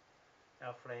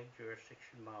our flag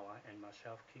jurisdiction Maui and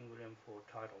myself King William for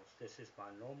titles. This is my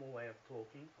normal way of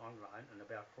talking online and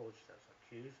about fraudsters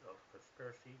accused of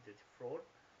conspiracy to defraud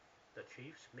the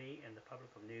chiefs, me and the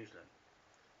public of New Zealand.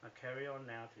 I carry on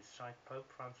now to cite Pope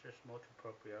Francis Motu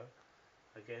Proprio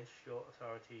against your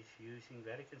authorities using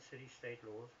Vatican City state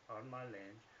laws on my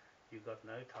lands. You got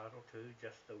no title to,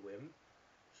 just a whim.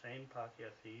 Same Pākehā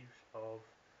thieves of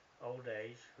old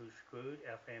days who screwed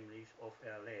our families off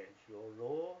our lands. Your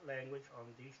law language on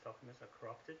these documents are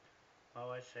corrupted.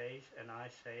 Maui says, and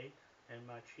I say, and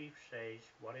my chief says,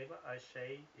 whatever I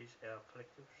say is our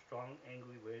collective, strong,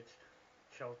 angry words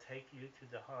shall take you to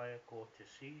the higher court to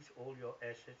seize all your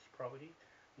assets, property,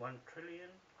 1 trillion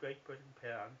Great Britain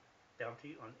pound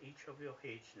bounty on each of your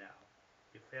heads now.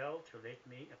 You failed to let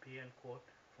me appear in court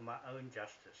for my own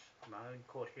justice, my own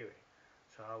court hearing,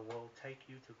 so I will take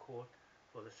you to court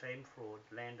for the same fraud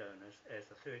landowners as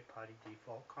the third-party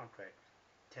default contract,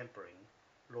 tempering,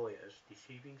 lawyers,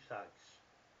 deceiving thugs.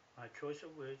 My choice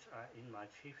of words are in my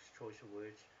chief's choice of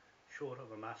words, short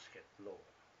of a musket law.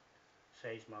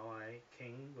 Says Maui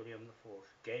King William IV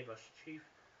gave us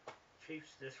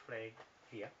chiefs this flag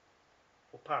here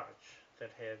for pirates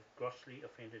that have grossly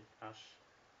offended us,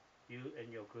 you and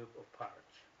your group of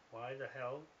pirates. Why the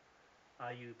hell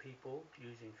are you people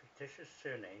using fictitious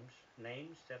surnames,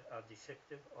 names that are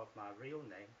deceptive of my real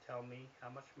name? Tell me how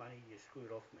much money you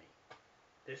screwed off me.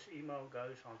 This email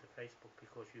goes onto Facebook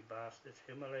because you bastards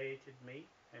humiliated me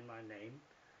and my name.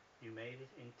 You made it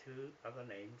into other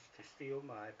names to steal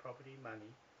my property,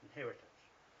 money, inheritance.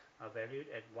 Are valued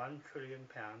at £1 trillion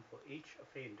for each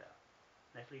offender.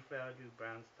 Natalie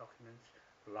Flowerdew-Brown's documents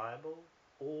liable.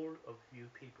 All of you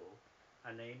people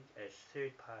are named as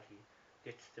third party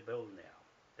gets the bill now.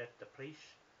 That the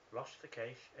police lost the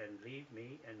case and leave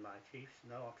me and my chiefs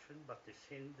no option but to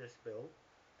send this bill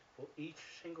for each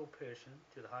single person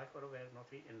to the High Court of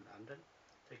Admiralty in London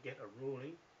to get a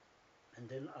ruling, and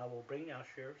then I will bring our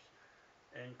sheriffs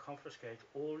and confiscate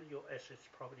all your assets,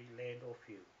 property, land off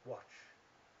you. Watch.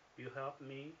 You help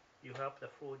me, you help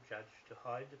the fraud judge to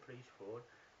hide the police fraud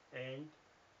and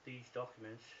these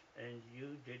documents, and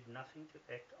you did nothing to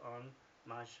act on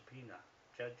my subpoena.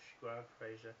 Judge Grant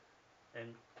Fraser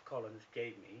and Collins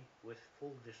gave me with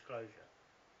full disclosure.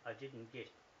 I didn't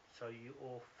get, so you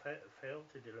all failed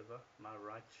to deliver my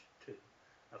rights to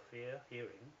a fair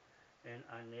hearing, and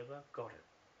I never got it.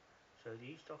 So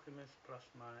these documents plus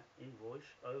my invoice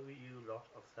over you lot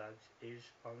of thugs is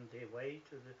on their way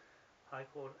to the High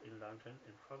Court in London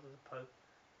in front of the Pope.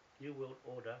 You will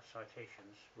order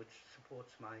citations which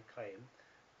supports my claim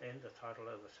and the title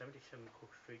over 77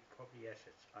 Cook Street property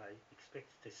assets I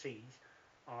expect to seize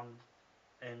on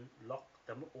and lock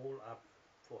them all up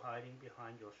for hiding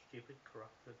behind your stupid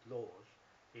corrupted laws.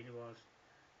 Anyone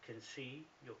can see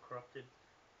you're corrupted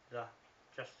the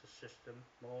justice system.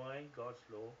 My God's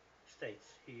law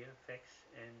states here facts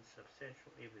and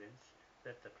substantial evidence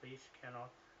that the police cannot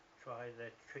try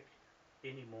that trick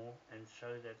anymore, and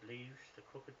so that leaves the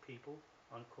crooked people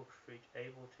on Cook Street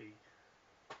able to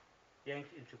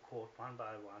yanked into court one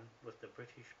by one with the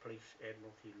British Police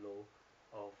Admiralty law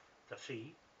of the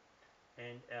sea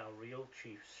and our real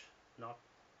chiefs, not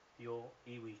your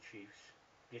iwi chiefs,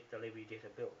 get the levy debtor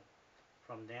bill.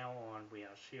 From now on we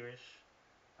are serious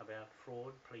about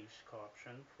fraud, police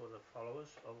corruption for the followers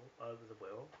all over the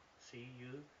world. See,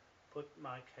 you put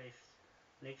my case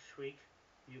next week.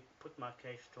 You put my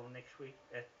case till next week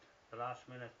at the last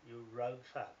minute, you rogue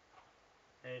thug.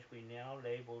 As we now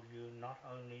label you not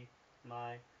only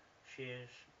my shares,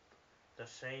 the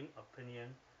same opinion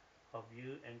of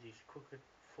you and these crooked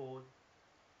fraud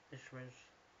instruments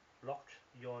locked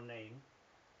your name,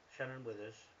 Shannon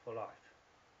Withers, for life.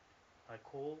 I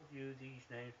call you these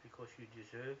names because you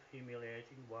deserve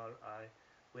humiliating while I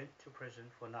went to prison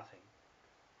for nothing,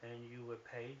 and you were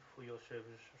paid for your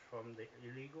services from the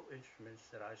illegal instruments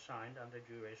that I signed under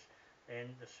duress, and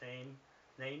the same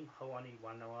name Hoani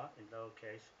Wanoa in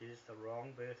lowercase is the wrong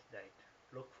birth date.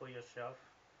 Look for yourself,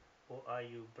 or are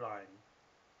you blind?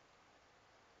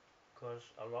 Because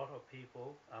a lot of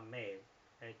people are mad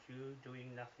at you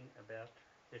doing nothing about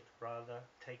it. Rather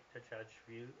take the judge's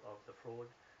view of the fraud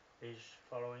is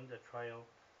following the trail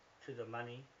to the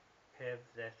money. Have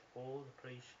that all the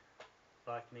police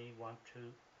like me want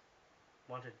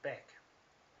it back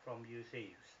from you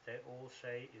thieves. They all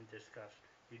say in disgust,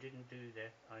 you didn't do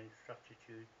that. I instructed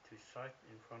you to cite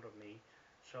in front of me,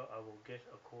 so I will get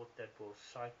a court that will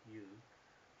cite you.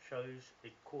 Shows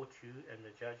it caught you and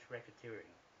the judge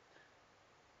racketeering.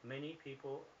 Many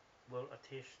people will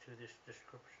attest to this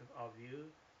description of you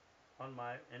on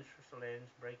my ancestral lands,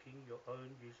 breaking your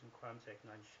own using Crimes Act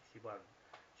 1961.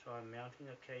 So I'm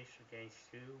mounting a case against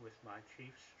you with my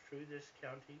chiefs through this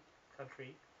country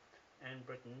and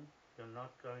Britain. You're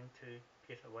not going to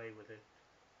get away with it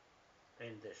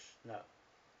in this. No.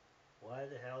 Why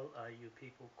the hell are you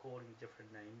people calling different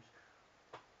names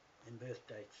and birth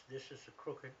dates? This is a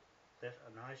crooked that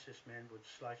a nicest man would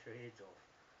slice your heads off.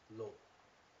 Law.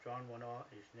 John Wanoa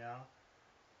is now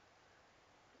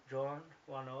John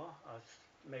Wanoa. I've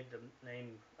made the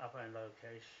name upper and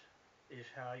lowercase. Is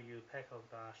how you pack of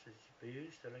bastards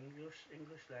use the English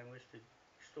language to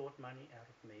extort money out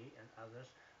of me and others.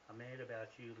 Are mad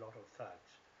about you lot of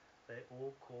thugs. They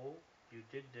all call you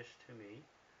did this to me.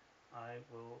 I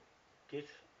will get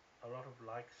a lot of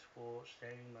likes for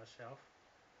standing by myself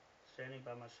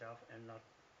and not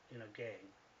in a gang.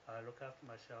 I look after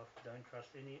myself, don't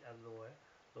trust any other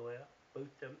lawyer,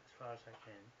 boot them as far as I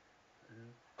can,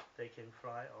 and they can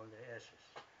fly on their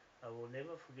asses. I will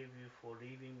never forgive you for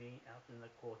leaving me out in the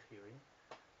court hearing.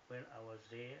 When I was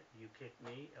there, you kept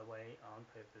me away on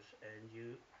purpose, and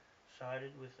you sided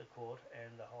with the court,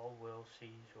 and the whole world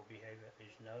sees your behaviour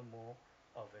is no more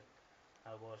of it.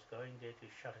 I was going there to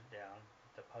shut it down,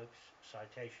 the Pope's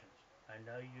citations. I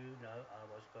know you know I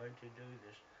was going to do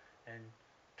this and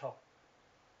top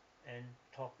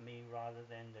me rather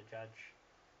than the judge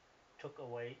took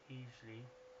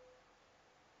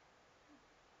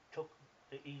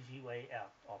the easy way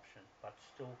out option, but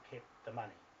still kept the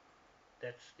money.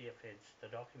 That's the offence. The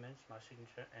documents, my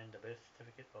signature and the birth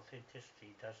certificate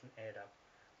authenticity doesn't add up.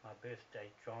 My birth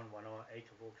date, John Wanoa,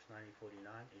 8th of August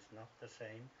 1949, is not the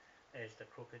same as the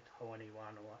crooked Hoani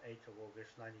Wanoa, 8th of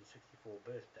August 1964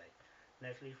 birth date.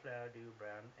 Natalie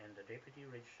Flowerdew-Brown and the Deputy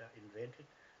Registrar invented,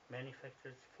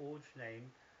 manufactured, forged name,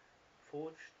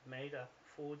 made up,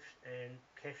 forged and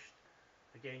cashed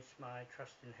against my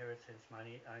trust inheritance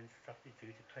money. I instructed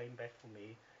you to claim back for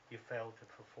me. You failed to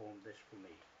perform this for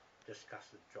me.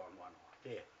 Disgusted, John Wanoa.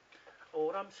 There.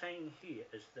 All I'm saying here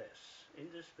is this. In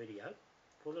this video,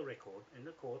 for the record, in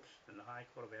the courts in the High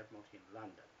Court of Admiralty in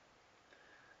London,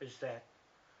 is that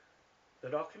the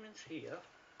documents here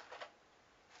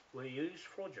were used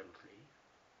fraudulently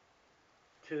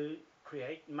to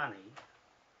create money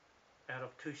out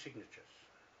of two signatures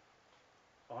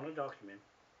on a document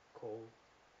called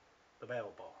the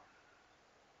bail bond.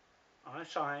 I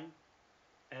sign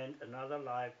and another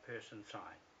live person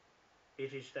sign.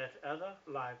 It is that other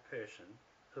live person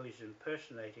who is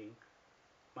impersonating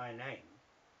my name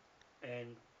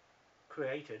and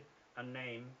created a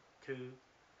name to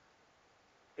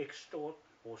extort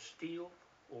or steal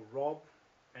or rob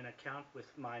an account with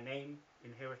my name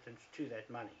inheritance to that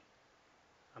money.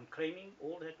 I'm claiming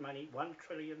all that money, £1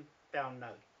 trillion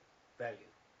note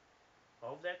value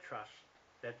of that trust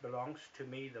that belongs to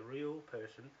me, the real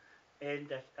person, and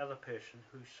that other person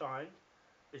who signed.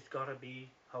 It's got to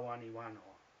be Hoani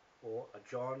Wanoa, or a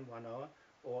John Wanoa,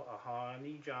 or a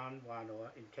Hoani John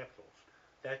Wanoa in capitals.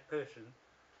 That person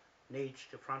needs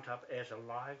to front up as a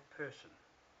live person.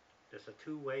 There's a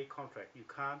two-way contract.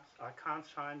 I can't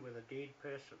sign with a dead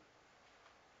person.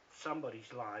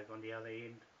 Somebody's live on the other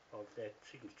end of that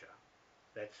signature.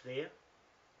 That's there.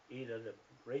 Either the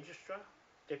registrar,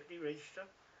 deputy registrar,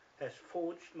 has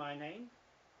forged my name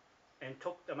and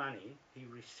took the money. He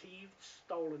received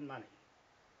stolen money.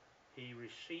 He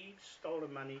received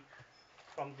stolen money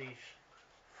from these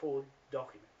fraud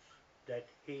documents that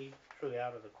he threw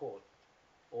out of the court,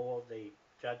 or the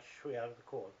judge threw out of the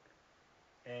court,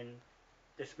 and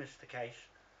dismissed the case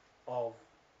of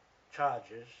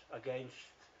charges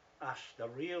against us, the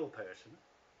real person.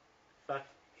 But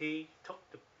he took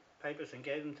the papers and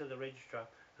gave them to the registrar,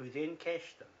 who then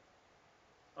cashed them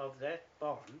of that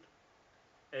bond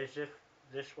as if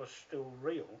this was still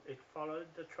real. It followed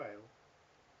the trail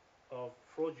of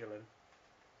fraudulent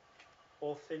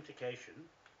authentication,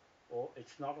 or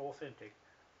it's not authentic,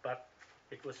 but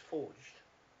it was forged.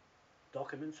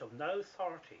 Documents of no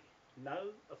authority,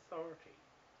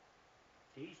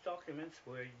 these documents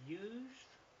were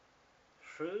used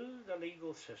through the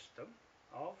legal system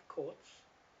of courts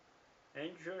and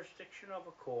jurisdiction of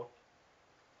a court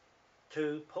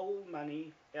to pull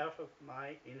money out of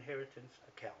my inheritance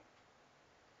account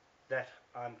that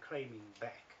I'm claiming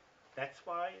back. That's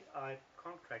why I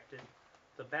contracted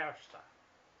the barrister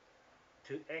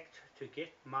to act to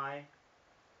get my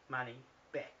money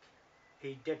back.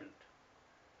 He didn't.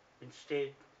 Instead,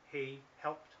 he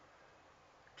helped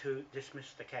to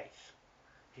dismiss the case.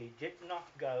 He did not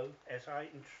go as I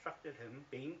instructed him,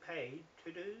 being paid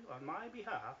to do on my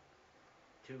behalf,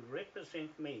 to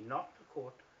represent me, not the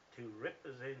court, to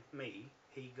represent me.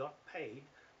 He got paid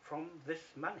from this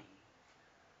money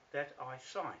that I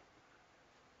signed.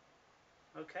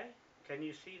 Okay, can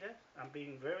you see that? I'm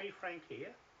being very frank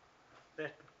here,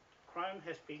 that crime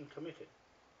has been committed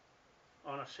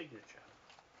on a signature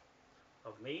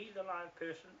of me, the live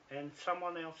person, and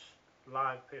someone else,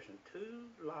 live person. Two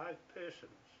live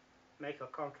persons make a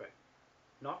contract,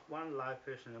 not one live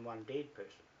person and one dead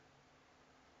person.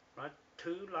 Right?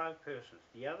 Two live persons.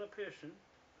 The other person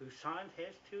who signed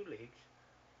has two legs,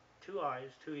 two eyes,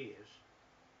 two ears,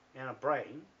 and a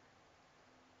brain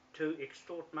to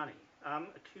extort money. I'm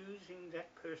accusing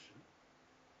that person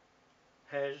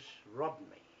has robbed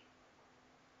me,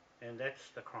 and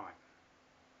that's the crime.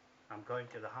 I'm going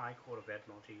to the High Court of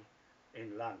Admiralty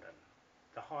in London,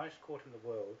 the highest court in the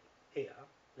world here.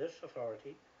 This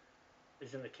authority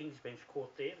is in the King's Bench Court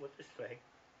there with this flag,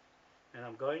 and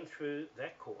I'm going through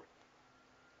that court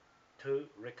to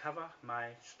recover my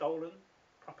stolen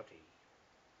property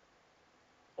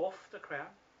off the Crown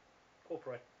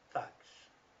corporate thugs.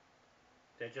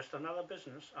 They're just another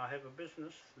business. I have a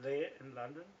business there in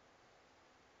London,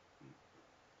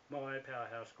 my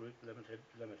Powerhouse Group Limited,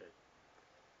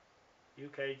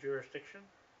 UK jurisdiction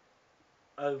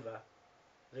over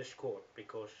this court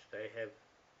because they have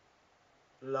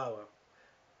lower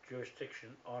jurisdiction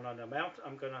on an amount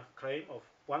I'm going to claim of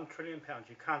 £1 trillion.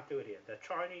 You can't do it here. The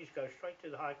Chinese go straight to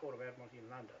the High Court of Admiralty in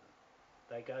London.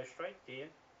 They go straight there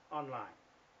online,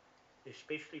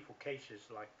 especially for cases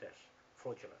like this,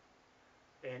 fraudulent,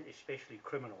 and especially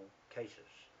criminal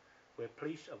cases where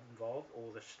police are involved,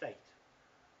 or the state,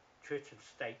 church and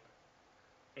state,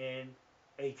 and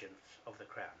agents of the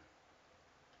Crown.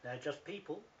 They're just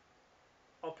people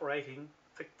operating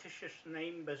fictitious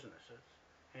name businesses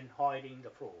and hiding the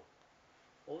fraud.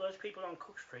 All those people on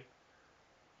Cook Street,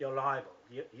 you're liable.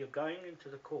 You're going into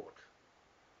the court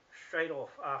straight off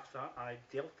after I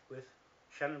dealt with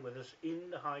Shannon Withers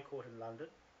in the High Court in London,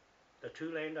 the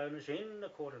two landowners in the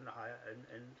court in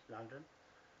London,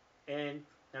 and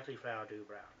Natalie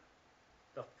Flowerdew-Brown.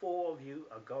 The four of you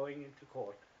are going into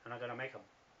court, and I'm going to make an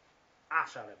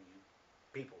ass out of you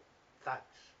people, thugs.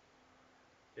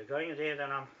 You're going in there,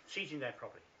 then I'm seizing that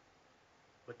property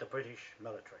with the British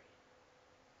military.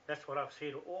 That's what I've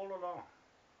said all along,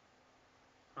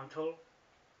 until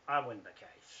I win the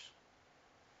case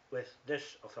with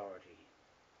this authority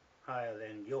higher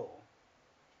than your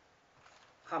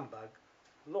humbug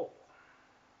law.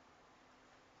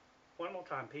 One more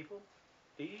time, people,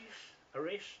 these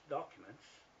arrest documents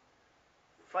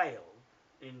failed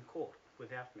in court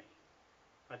without me.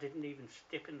 I didn't even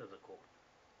step into the court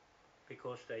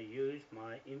because they used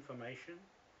my information.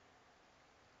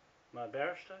 My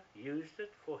barrister used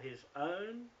it for his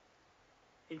own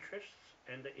interests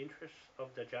and the interests of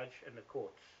the judge and the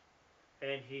courts.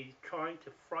 And he's trying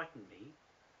to frighten me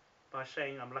by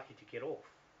saying I'm lucky to get off.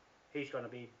 He's going to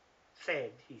be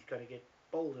sad. He's going to get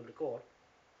bowled into court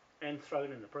and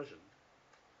thrown into prison.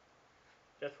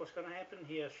 That's what's going to happen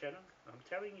here, Shannon. I'm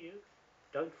telling you,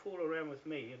 don't fool around with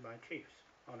me and my chiefs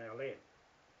on our land,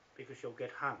 because you'll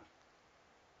get hung.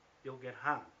 You'll get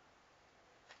hung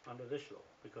under this law,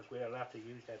 because we're allowed to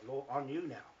use that law on you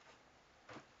now.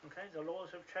 Okay, the laws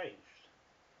have changed.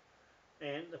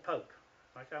 And the Pope,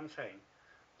 like I'm saying,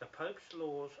 the Pope's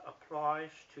laws applies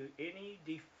to any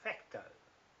de facto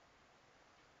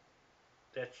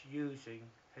that's using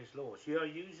his laws. You are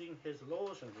using his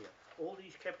laws in here. All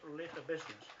these capital letter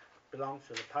business belongs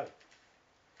to the Pope.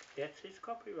 That's his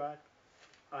copyright.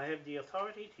 I have the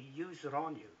authority to use it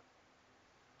on you.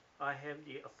 I have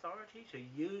the authority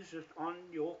to use it on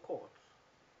your courts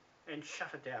and shut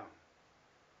it down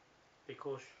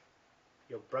because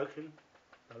you've broken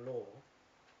the law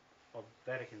of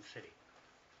Vatican City.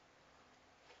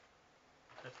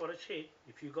 That's what it said.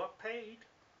 If you got paid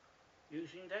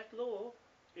using that law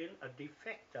in a de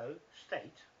facto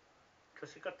state,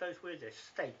 because they got those words there,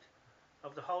 state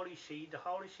of the Holy See. The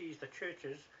Holy See is the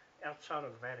churches outside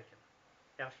of the Vatican.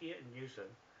 Out here in New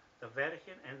Zealand, the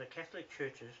Vatican and the Catholic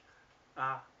churches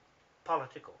are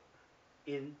political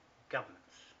in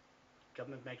governments.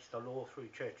 Government makes the law through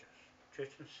churches.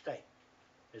 Church and state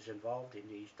is involved in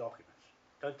these documents.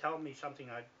 Don't tell me something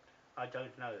I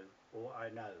don't know or I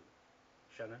know,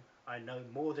 Shannon. I know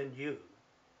more than you,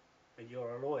 and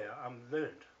you're a lawyer. I'm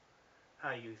learned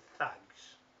how you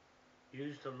thugs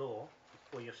use the law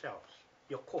for yourselves.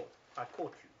 You're caught. I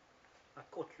caught you. I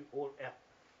caught you all out.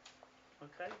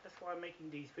 Okay, that's why I'm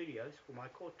making these videos for my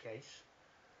court case.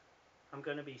 I'm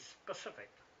going to be specific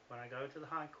when I go to the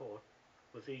High Court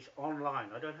with these online.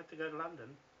 I don't have to go to London.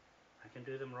 I can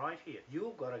do them right here.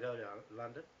 You've got to go to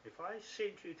London. If I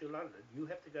send you to London, you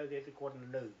have to go there to court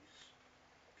and lose.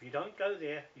 If you don't go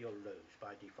there, you'll lose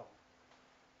by default.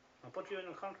 I'll put you in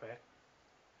a contract.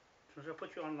 Since I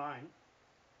put you online,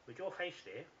 with your face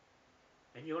there,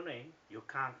 and your name, you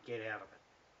can't get out of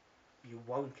it. You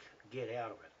won't get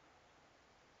out of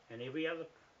it. And every other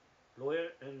lawyer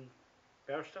and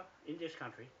barrister in this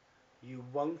country, you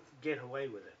won't get away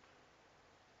with it.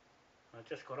 I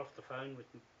just got off the phone with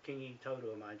Kingi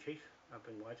Toto, my chief, up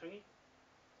in Waitangi.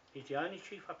 He's the only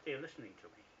chief up there listening to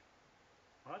me,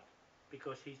 right?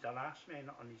 Because he's the last man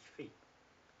on his feet.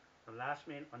 The last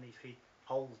man on his feet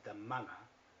holds the mana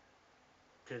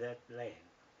to that land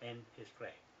and his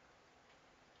flag.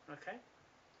 Okay?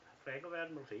 The flag of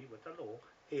Admiralty with the law,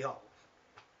 he holds.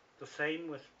 The same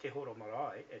with Te Horo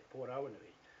Marae at Port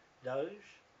Awanui. Those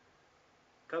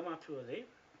kaumatua there,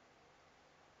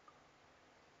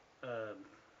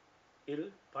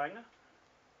 Iru Painga,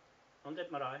 on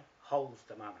that marae, holds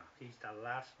the mana. He's the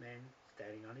last man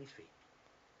standing on his feet.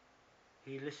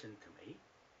 He listened to me,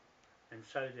 and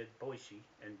so did Boise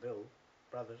and Bill,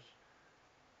 brothers,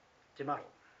 Te Maro,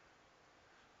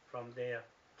 from their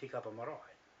Tikapa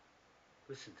Marae.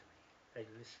 Listen to me. They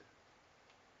listened.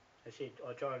 They said,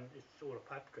 oh John, it's all a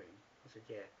pipe dream. I said,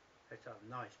 yeah, that's a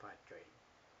nice pipe dream,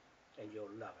 and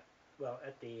you'll love it. Well,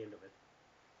 at the end of it,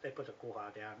 they put the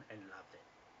koha down and loved it.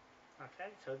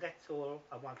 Okay, so that's all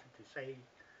I wanted to say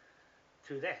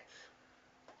to that.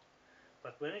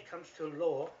 But when it comes to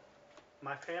law,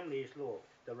 my family is law.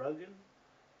 The Rogan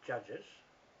judges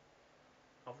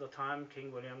of the time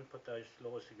King William put those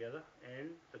laws together, and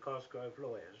the Cosgrove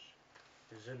lawyers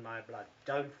is in my blood.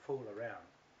 Don't fool around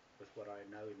with what I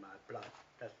know in my blood.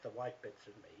 That's the white bits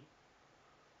in me.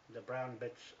 The brown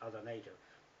bits are the native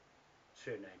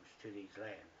surnames to these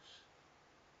lands.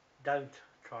 Don't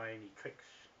try any tricks,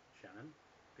 Shannon,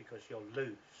 because you'll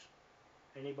lose.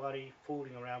 Anybody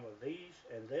fooling around with these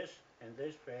and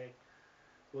this flag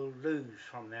will lose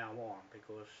from now on,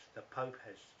 because the Pope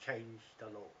has changed the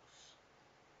laws.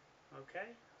 Okay?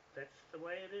 That's the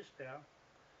way it is now.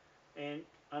 And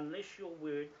unless your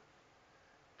word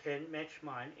can match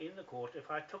mine in the court,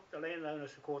 if I took the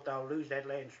landowners to court, they'll lose that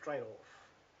land straight off.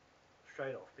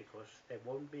 Straight off, because they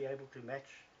won't be able to match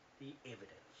the evidence.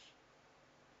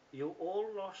 You all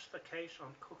lost the case on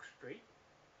Cook Street,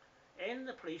 and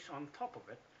the police on top of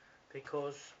it,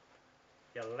 because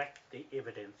you lack the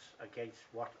evidence against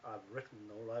what I've written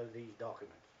all over these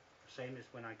documents. Same as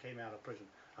when I came out of prison.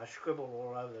 I scribbled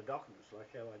all over the documents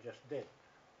like how I just did.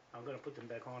 I'm going to put them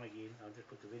back on again. I'll just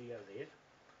put the video there.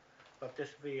 But this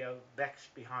video backs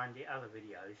behind the other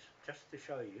videos just to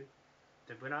show you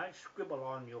that when I scribble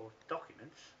on your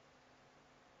documents,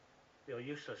 your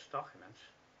useless documents,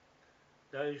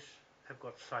 those have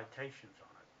got citations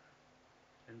on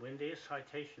it. And when there's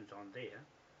citations on there,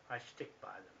 I stick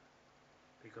by them,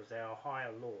 because they are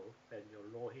higher law than your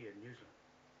law here in New Zealand.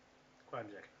 Quite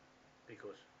exactly.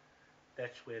 Because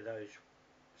that's where those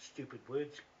stupid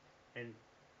words and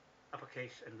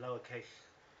uppercase and lowercase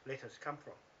letters come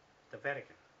from. The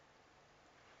Vatican.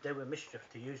 They were mischief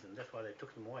to use them, that's why they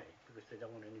took them away, because they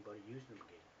don't want anybody using them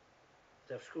again.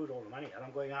 They've screwed all the money out.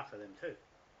 I'm going after them too.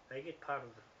 They get part of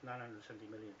the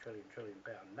 970 million trillion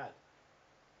pound note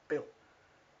bill.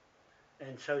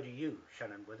 And so do you,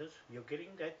 Shannon Withers. You're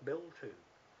getting that bill too.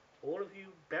 All of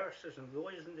you barristers and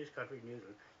lawyers in this country, New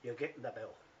Zealand, you're getting the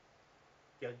bill.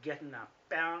 You're getting a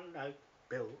pound note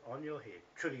bill on your head.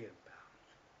 Trillion pounds.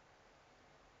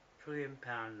 Trillion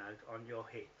pound note on your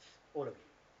heads. All of you.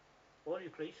 All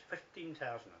you please, 15,000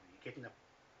 of you, getting a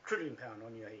trillion pound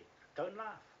on your head. Don't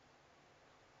laugh.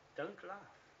 Don't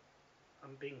laugh.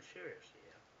 I'm being serious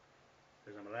here,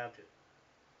 because I'm allowed to.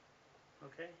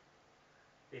 Okay?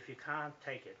 If you can't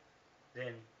take it,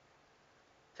 then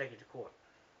take it to court.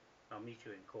 I'll meet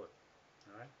you in court.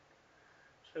 Alright?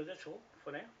 So that's all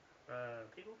for now,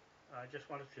 people. I just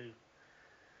wanted to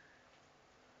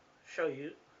show you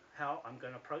how I'm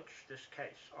going to approach this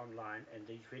case online, and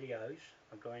these videos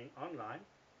are going online,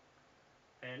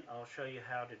 and I'll show you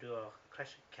how to do a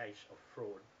classic case of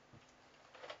fraud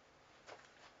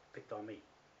picked on me.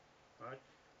 Right?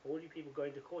 all you people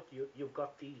going to court, you've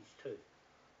got these too.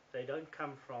 They don't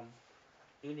come from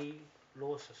any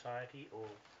law society or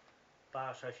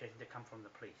bar association, they come from the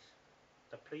police.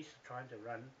 The police are trying to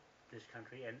run this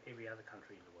country and every other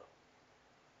country in the world.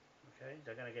 Okay,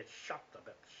 they're going to get shot to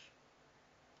bits.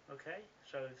 Okay,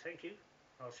 so thank you.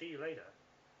 I'll see you later.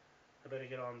 I better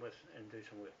get on with and do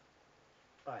some work.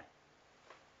 Bye.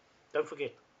 Don't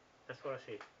forget, that's what I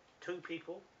said. Two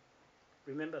people,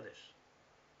 remember this.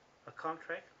 A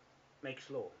contract makes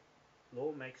law.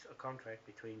 Law makes a contract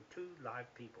between two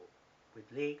live people. With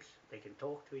legs, they can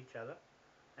talk to each other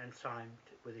and sign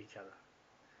with each other.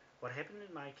 What happened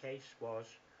in my case was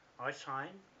I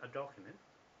signed a document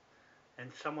and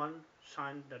someone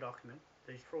signed the document,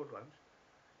 these fraud ones,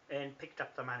 and picked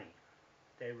up the money.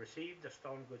 They received the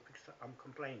stolen goods because I'm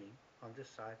complaining on this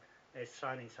side as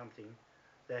signing something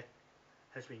that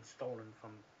has been stolen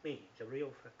from me, the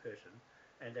real person,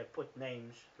 and they've put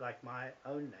names like my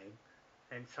own name,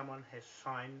 and someone has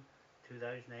signed to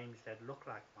those names that look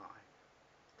like mine,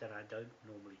 that I don't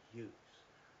normally use.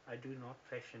 I do not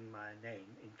fashion my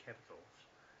name in capitals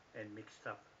and mixed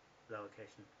up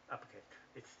lowercase and uppercase.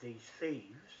 It's these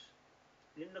thieves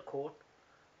in the court,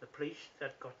 the police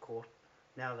that got caught,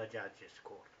 now the judge is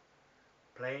caught,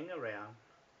 playing around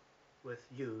with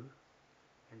you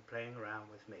and playing around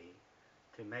with me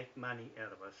to make money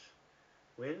out of us.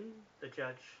 When the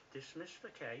judge dismissed the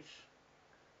case,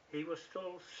 he was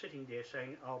still sitting there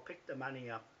saying, I'll pick the money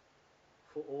up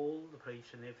for all the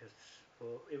police and efforts,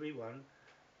 for everyone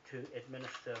to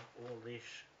administer all this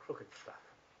crooked stuff,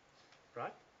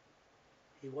 right?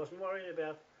 He wasn't worried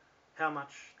about how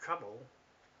much trouble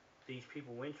these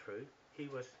people went through. He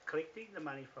was collecting the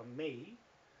money from me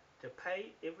to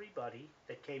pay everybody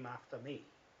that came after me.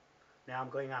 Now I'm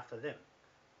going after them.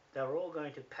 They're all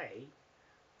going to pay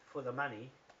for the money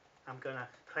I'm going to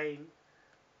claim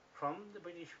from the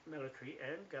British military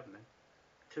and government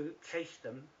to chase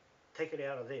them, take it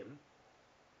out of them,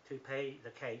 to pay the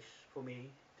case for me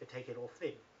to take it off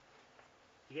them.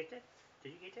 You get that?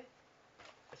 Did you get that?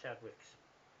 That's how it works.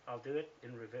 I'll do it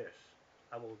in reverse.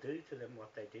 I will do to them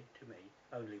what they did to me,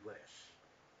 only worse.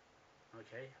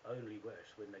 Okay? Only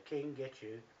worse. When the king gets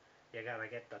you, you're going to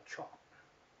get the chop.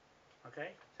 Okay?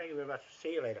 Thank you very much.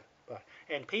 See you later. Bye.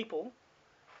 And people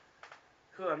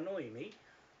who annoy me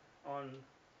on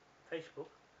Facebook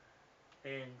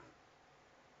and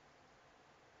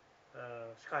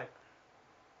Skype,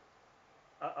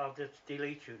 I'll just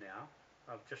delete you now.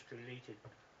 I've just deleted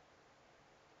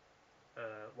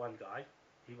one guy.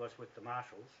 He was with the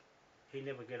marshals. He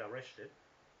never get arrested.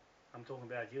 I'm talking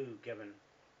about you, Gavin.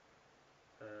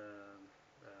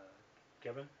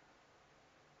 Gavin.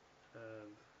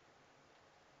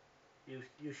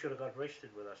 You should have got arrested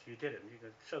with us. You didn't. You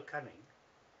got so cunning.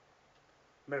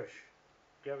 Marish.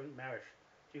 Gavin Marish.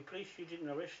 You didn't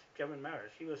arrest Gavin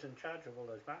Marish. He was in charge of all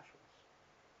those marshals.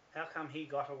 How come he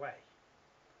got away?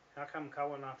 How come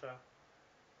Kawanata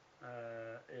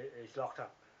is locked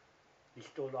up? He's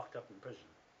still locked up in prison.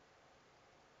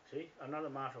 See, another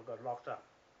marshal got locked up,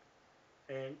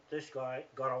 and this guy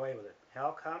got away with it.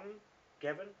 How come,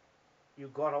 Gavin, you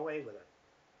got away with it?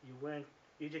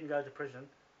 You didn't go to prison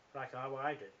like how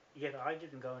I did. Yet I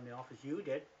didn't go in the office. You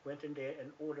did. Went in there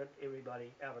and ordered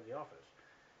everybody out of the office.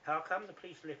 How come the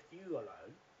police left you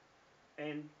alone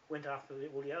and went after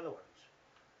all the other ones?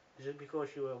 Is it because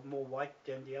you were more white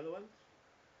than the other ones?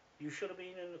 You should have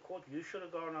been in the court. You should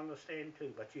have gone on the stand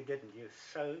too, but you didn't. You're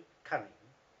so cunning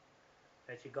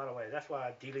that you got away. That's why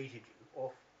I deleted you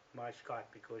off my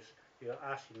Skype, because you're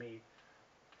asking me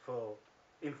for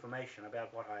information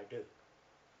about what I do.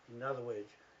 In other words,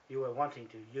 you were wanting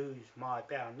to use my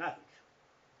pound note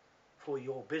for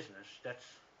your business that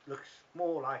looks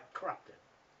more like corrupted.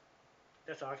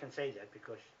 That's why I can say that,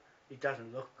 because it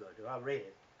doesn't look good. I read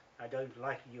it. I don't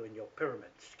like you and your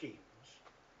pyramid schemes.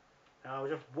 And I will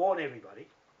just warn everybody,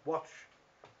 watch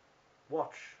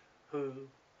who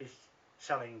is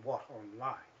selling what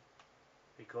online,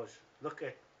 because look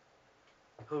at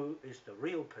who is the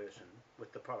real person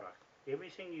with the product.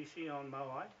 Everything you see on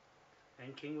Moai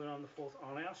and Kingwood on the 4th,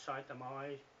 on our site, the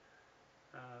Moai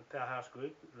Powerhouse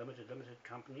Group, limited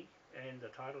company, and the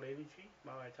Tidal Energy,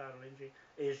 Moai Tidal Energy,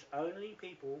 is only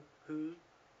people who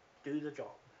do the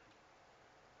job.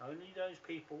 Only those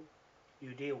people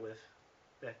you deal with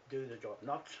that do the job,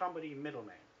 not somebody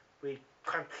middleman. We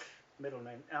crunch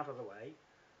middlemen out of the way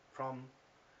from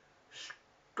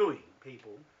screwing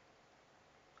people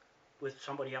with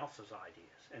somebody else's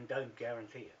ideas and don't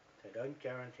guarantee it. They don't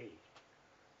guarantee.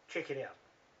 Check it out.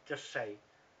 Just say,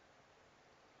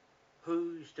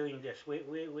 who's doing this?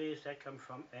 Where's that come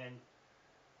from? And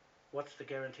what's the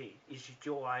guarantee? Is it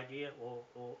your idea or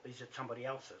is it somebody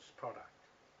else's product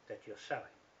that you're selling?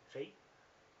 See?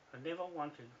 I never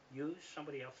want to use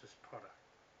somebody else's product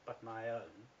but my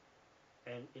own.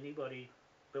 And anybody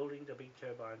building the big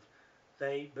turbines,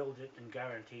 they build it and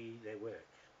guarantee their work.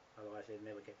 Otherwise they'll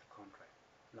never get the contract.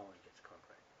 No one gets a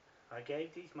contract. I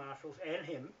gave these marshals and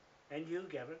him and you,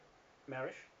 Gavin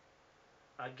Marish,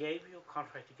 I gave you a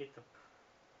contract to get the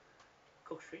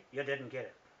Cook Street. You didn't get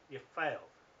it. You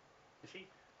failed. You see,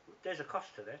 there's a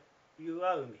cost to that. You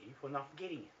owe me for not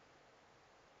getting it.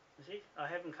 You see, I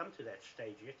haven't come to that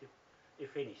stage yet,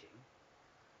 if anything,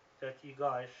 that you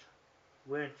guys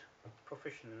weren't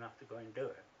proficient enough to go and do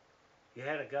it. You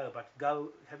had a go, but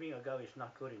having a go is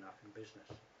not good enough in business.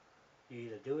 You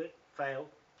either do it, fail,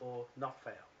 or not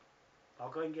fail.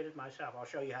 I'll go and get it myself. I'll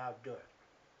show you how to do it.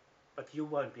 But you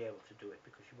won't be able to do it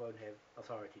because you won't have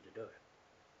authority to do it.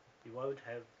 You won't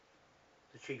have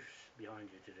the chiefs behind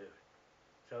you to do it.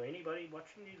 So anybody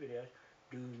watching these videos,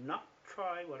 do not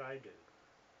try what I do,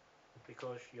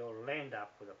 because you'll land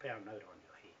up with a pound note on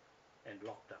your head and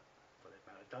locked up for that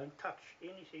matter. Don't touch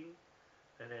anything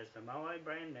that has the Moai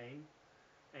brand name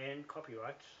and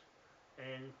copyrights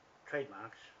and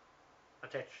trademarks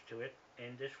attached to it,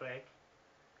 and this flag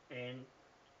and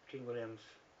King William's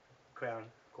Crown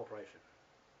Corporation.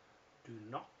 Do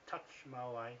not touch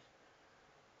Moai's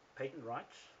patent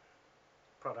rights,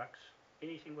 products,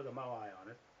 anything with a Moai on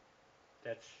it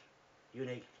that's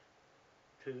unique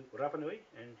to Rapanui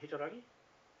and Hitarangi.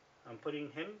 I'm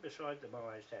putting him beside the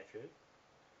Moai statue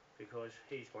because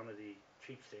he's one of the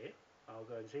chiefs there. I'll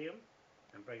go and see him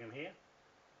and bring him here,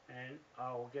 and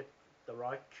I'll get the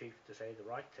right chief to say the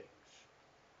right things.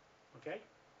 Okay?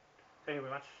 Thank you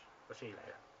very much. I'll see you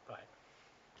later. Bye.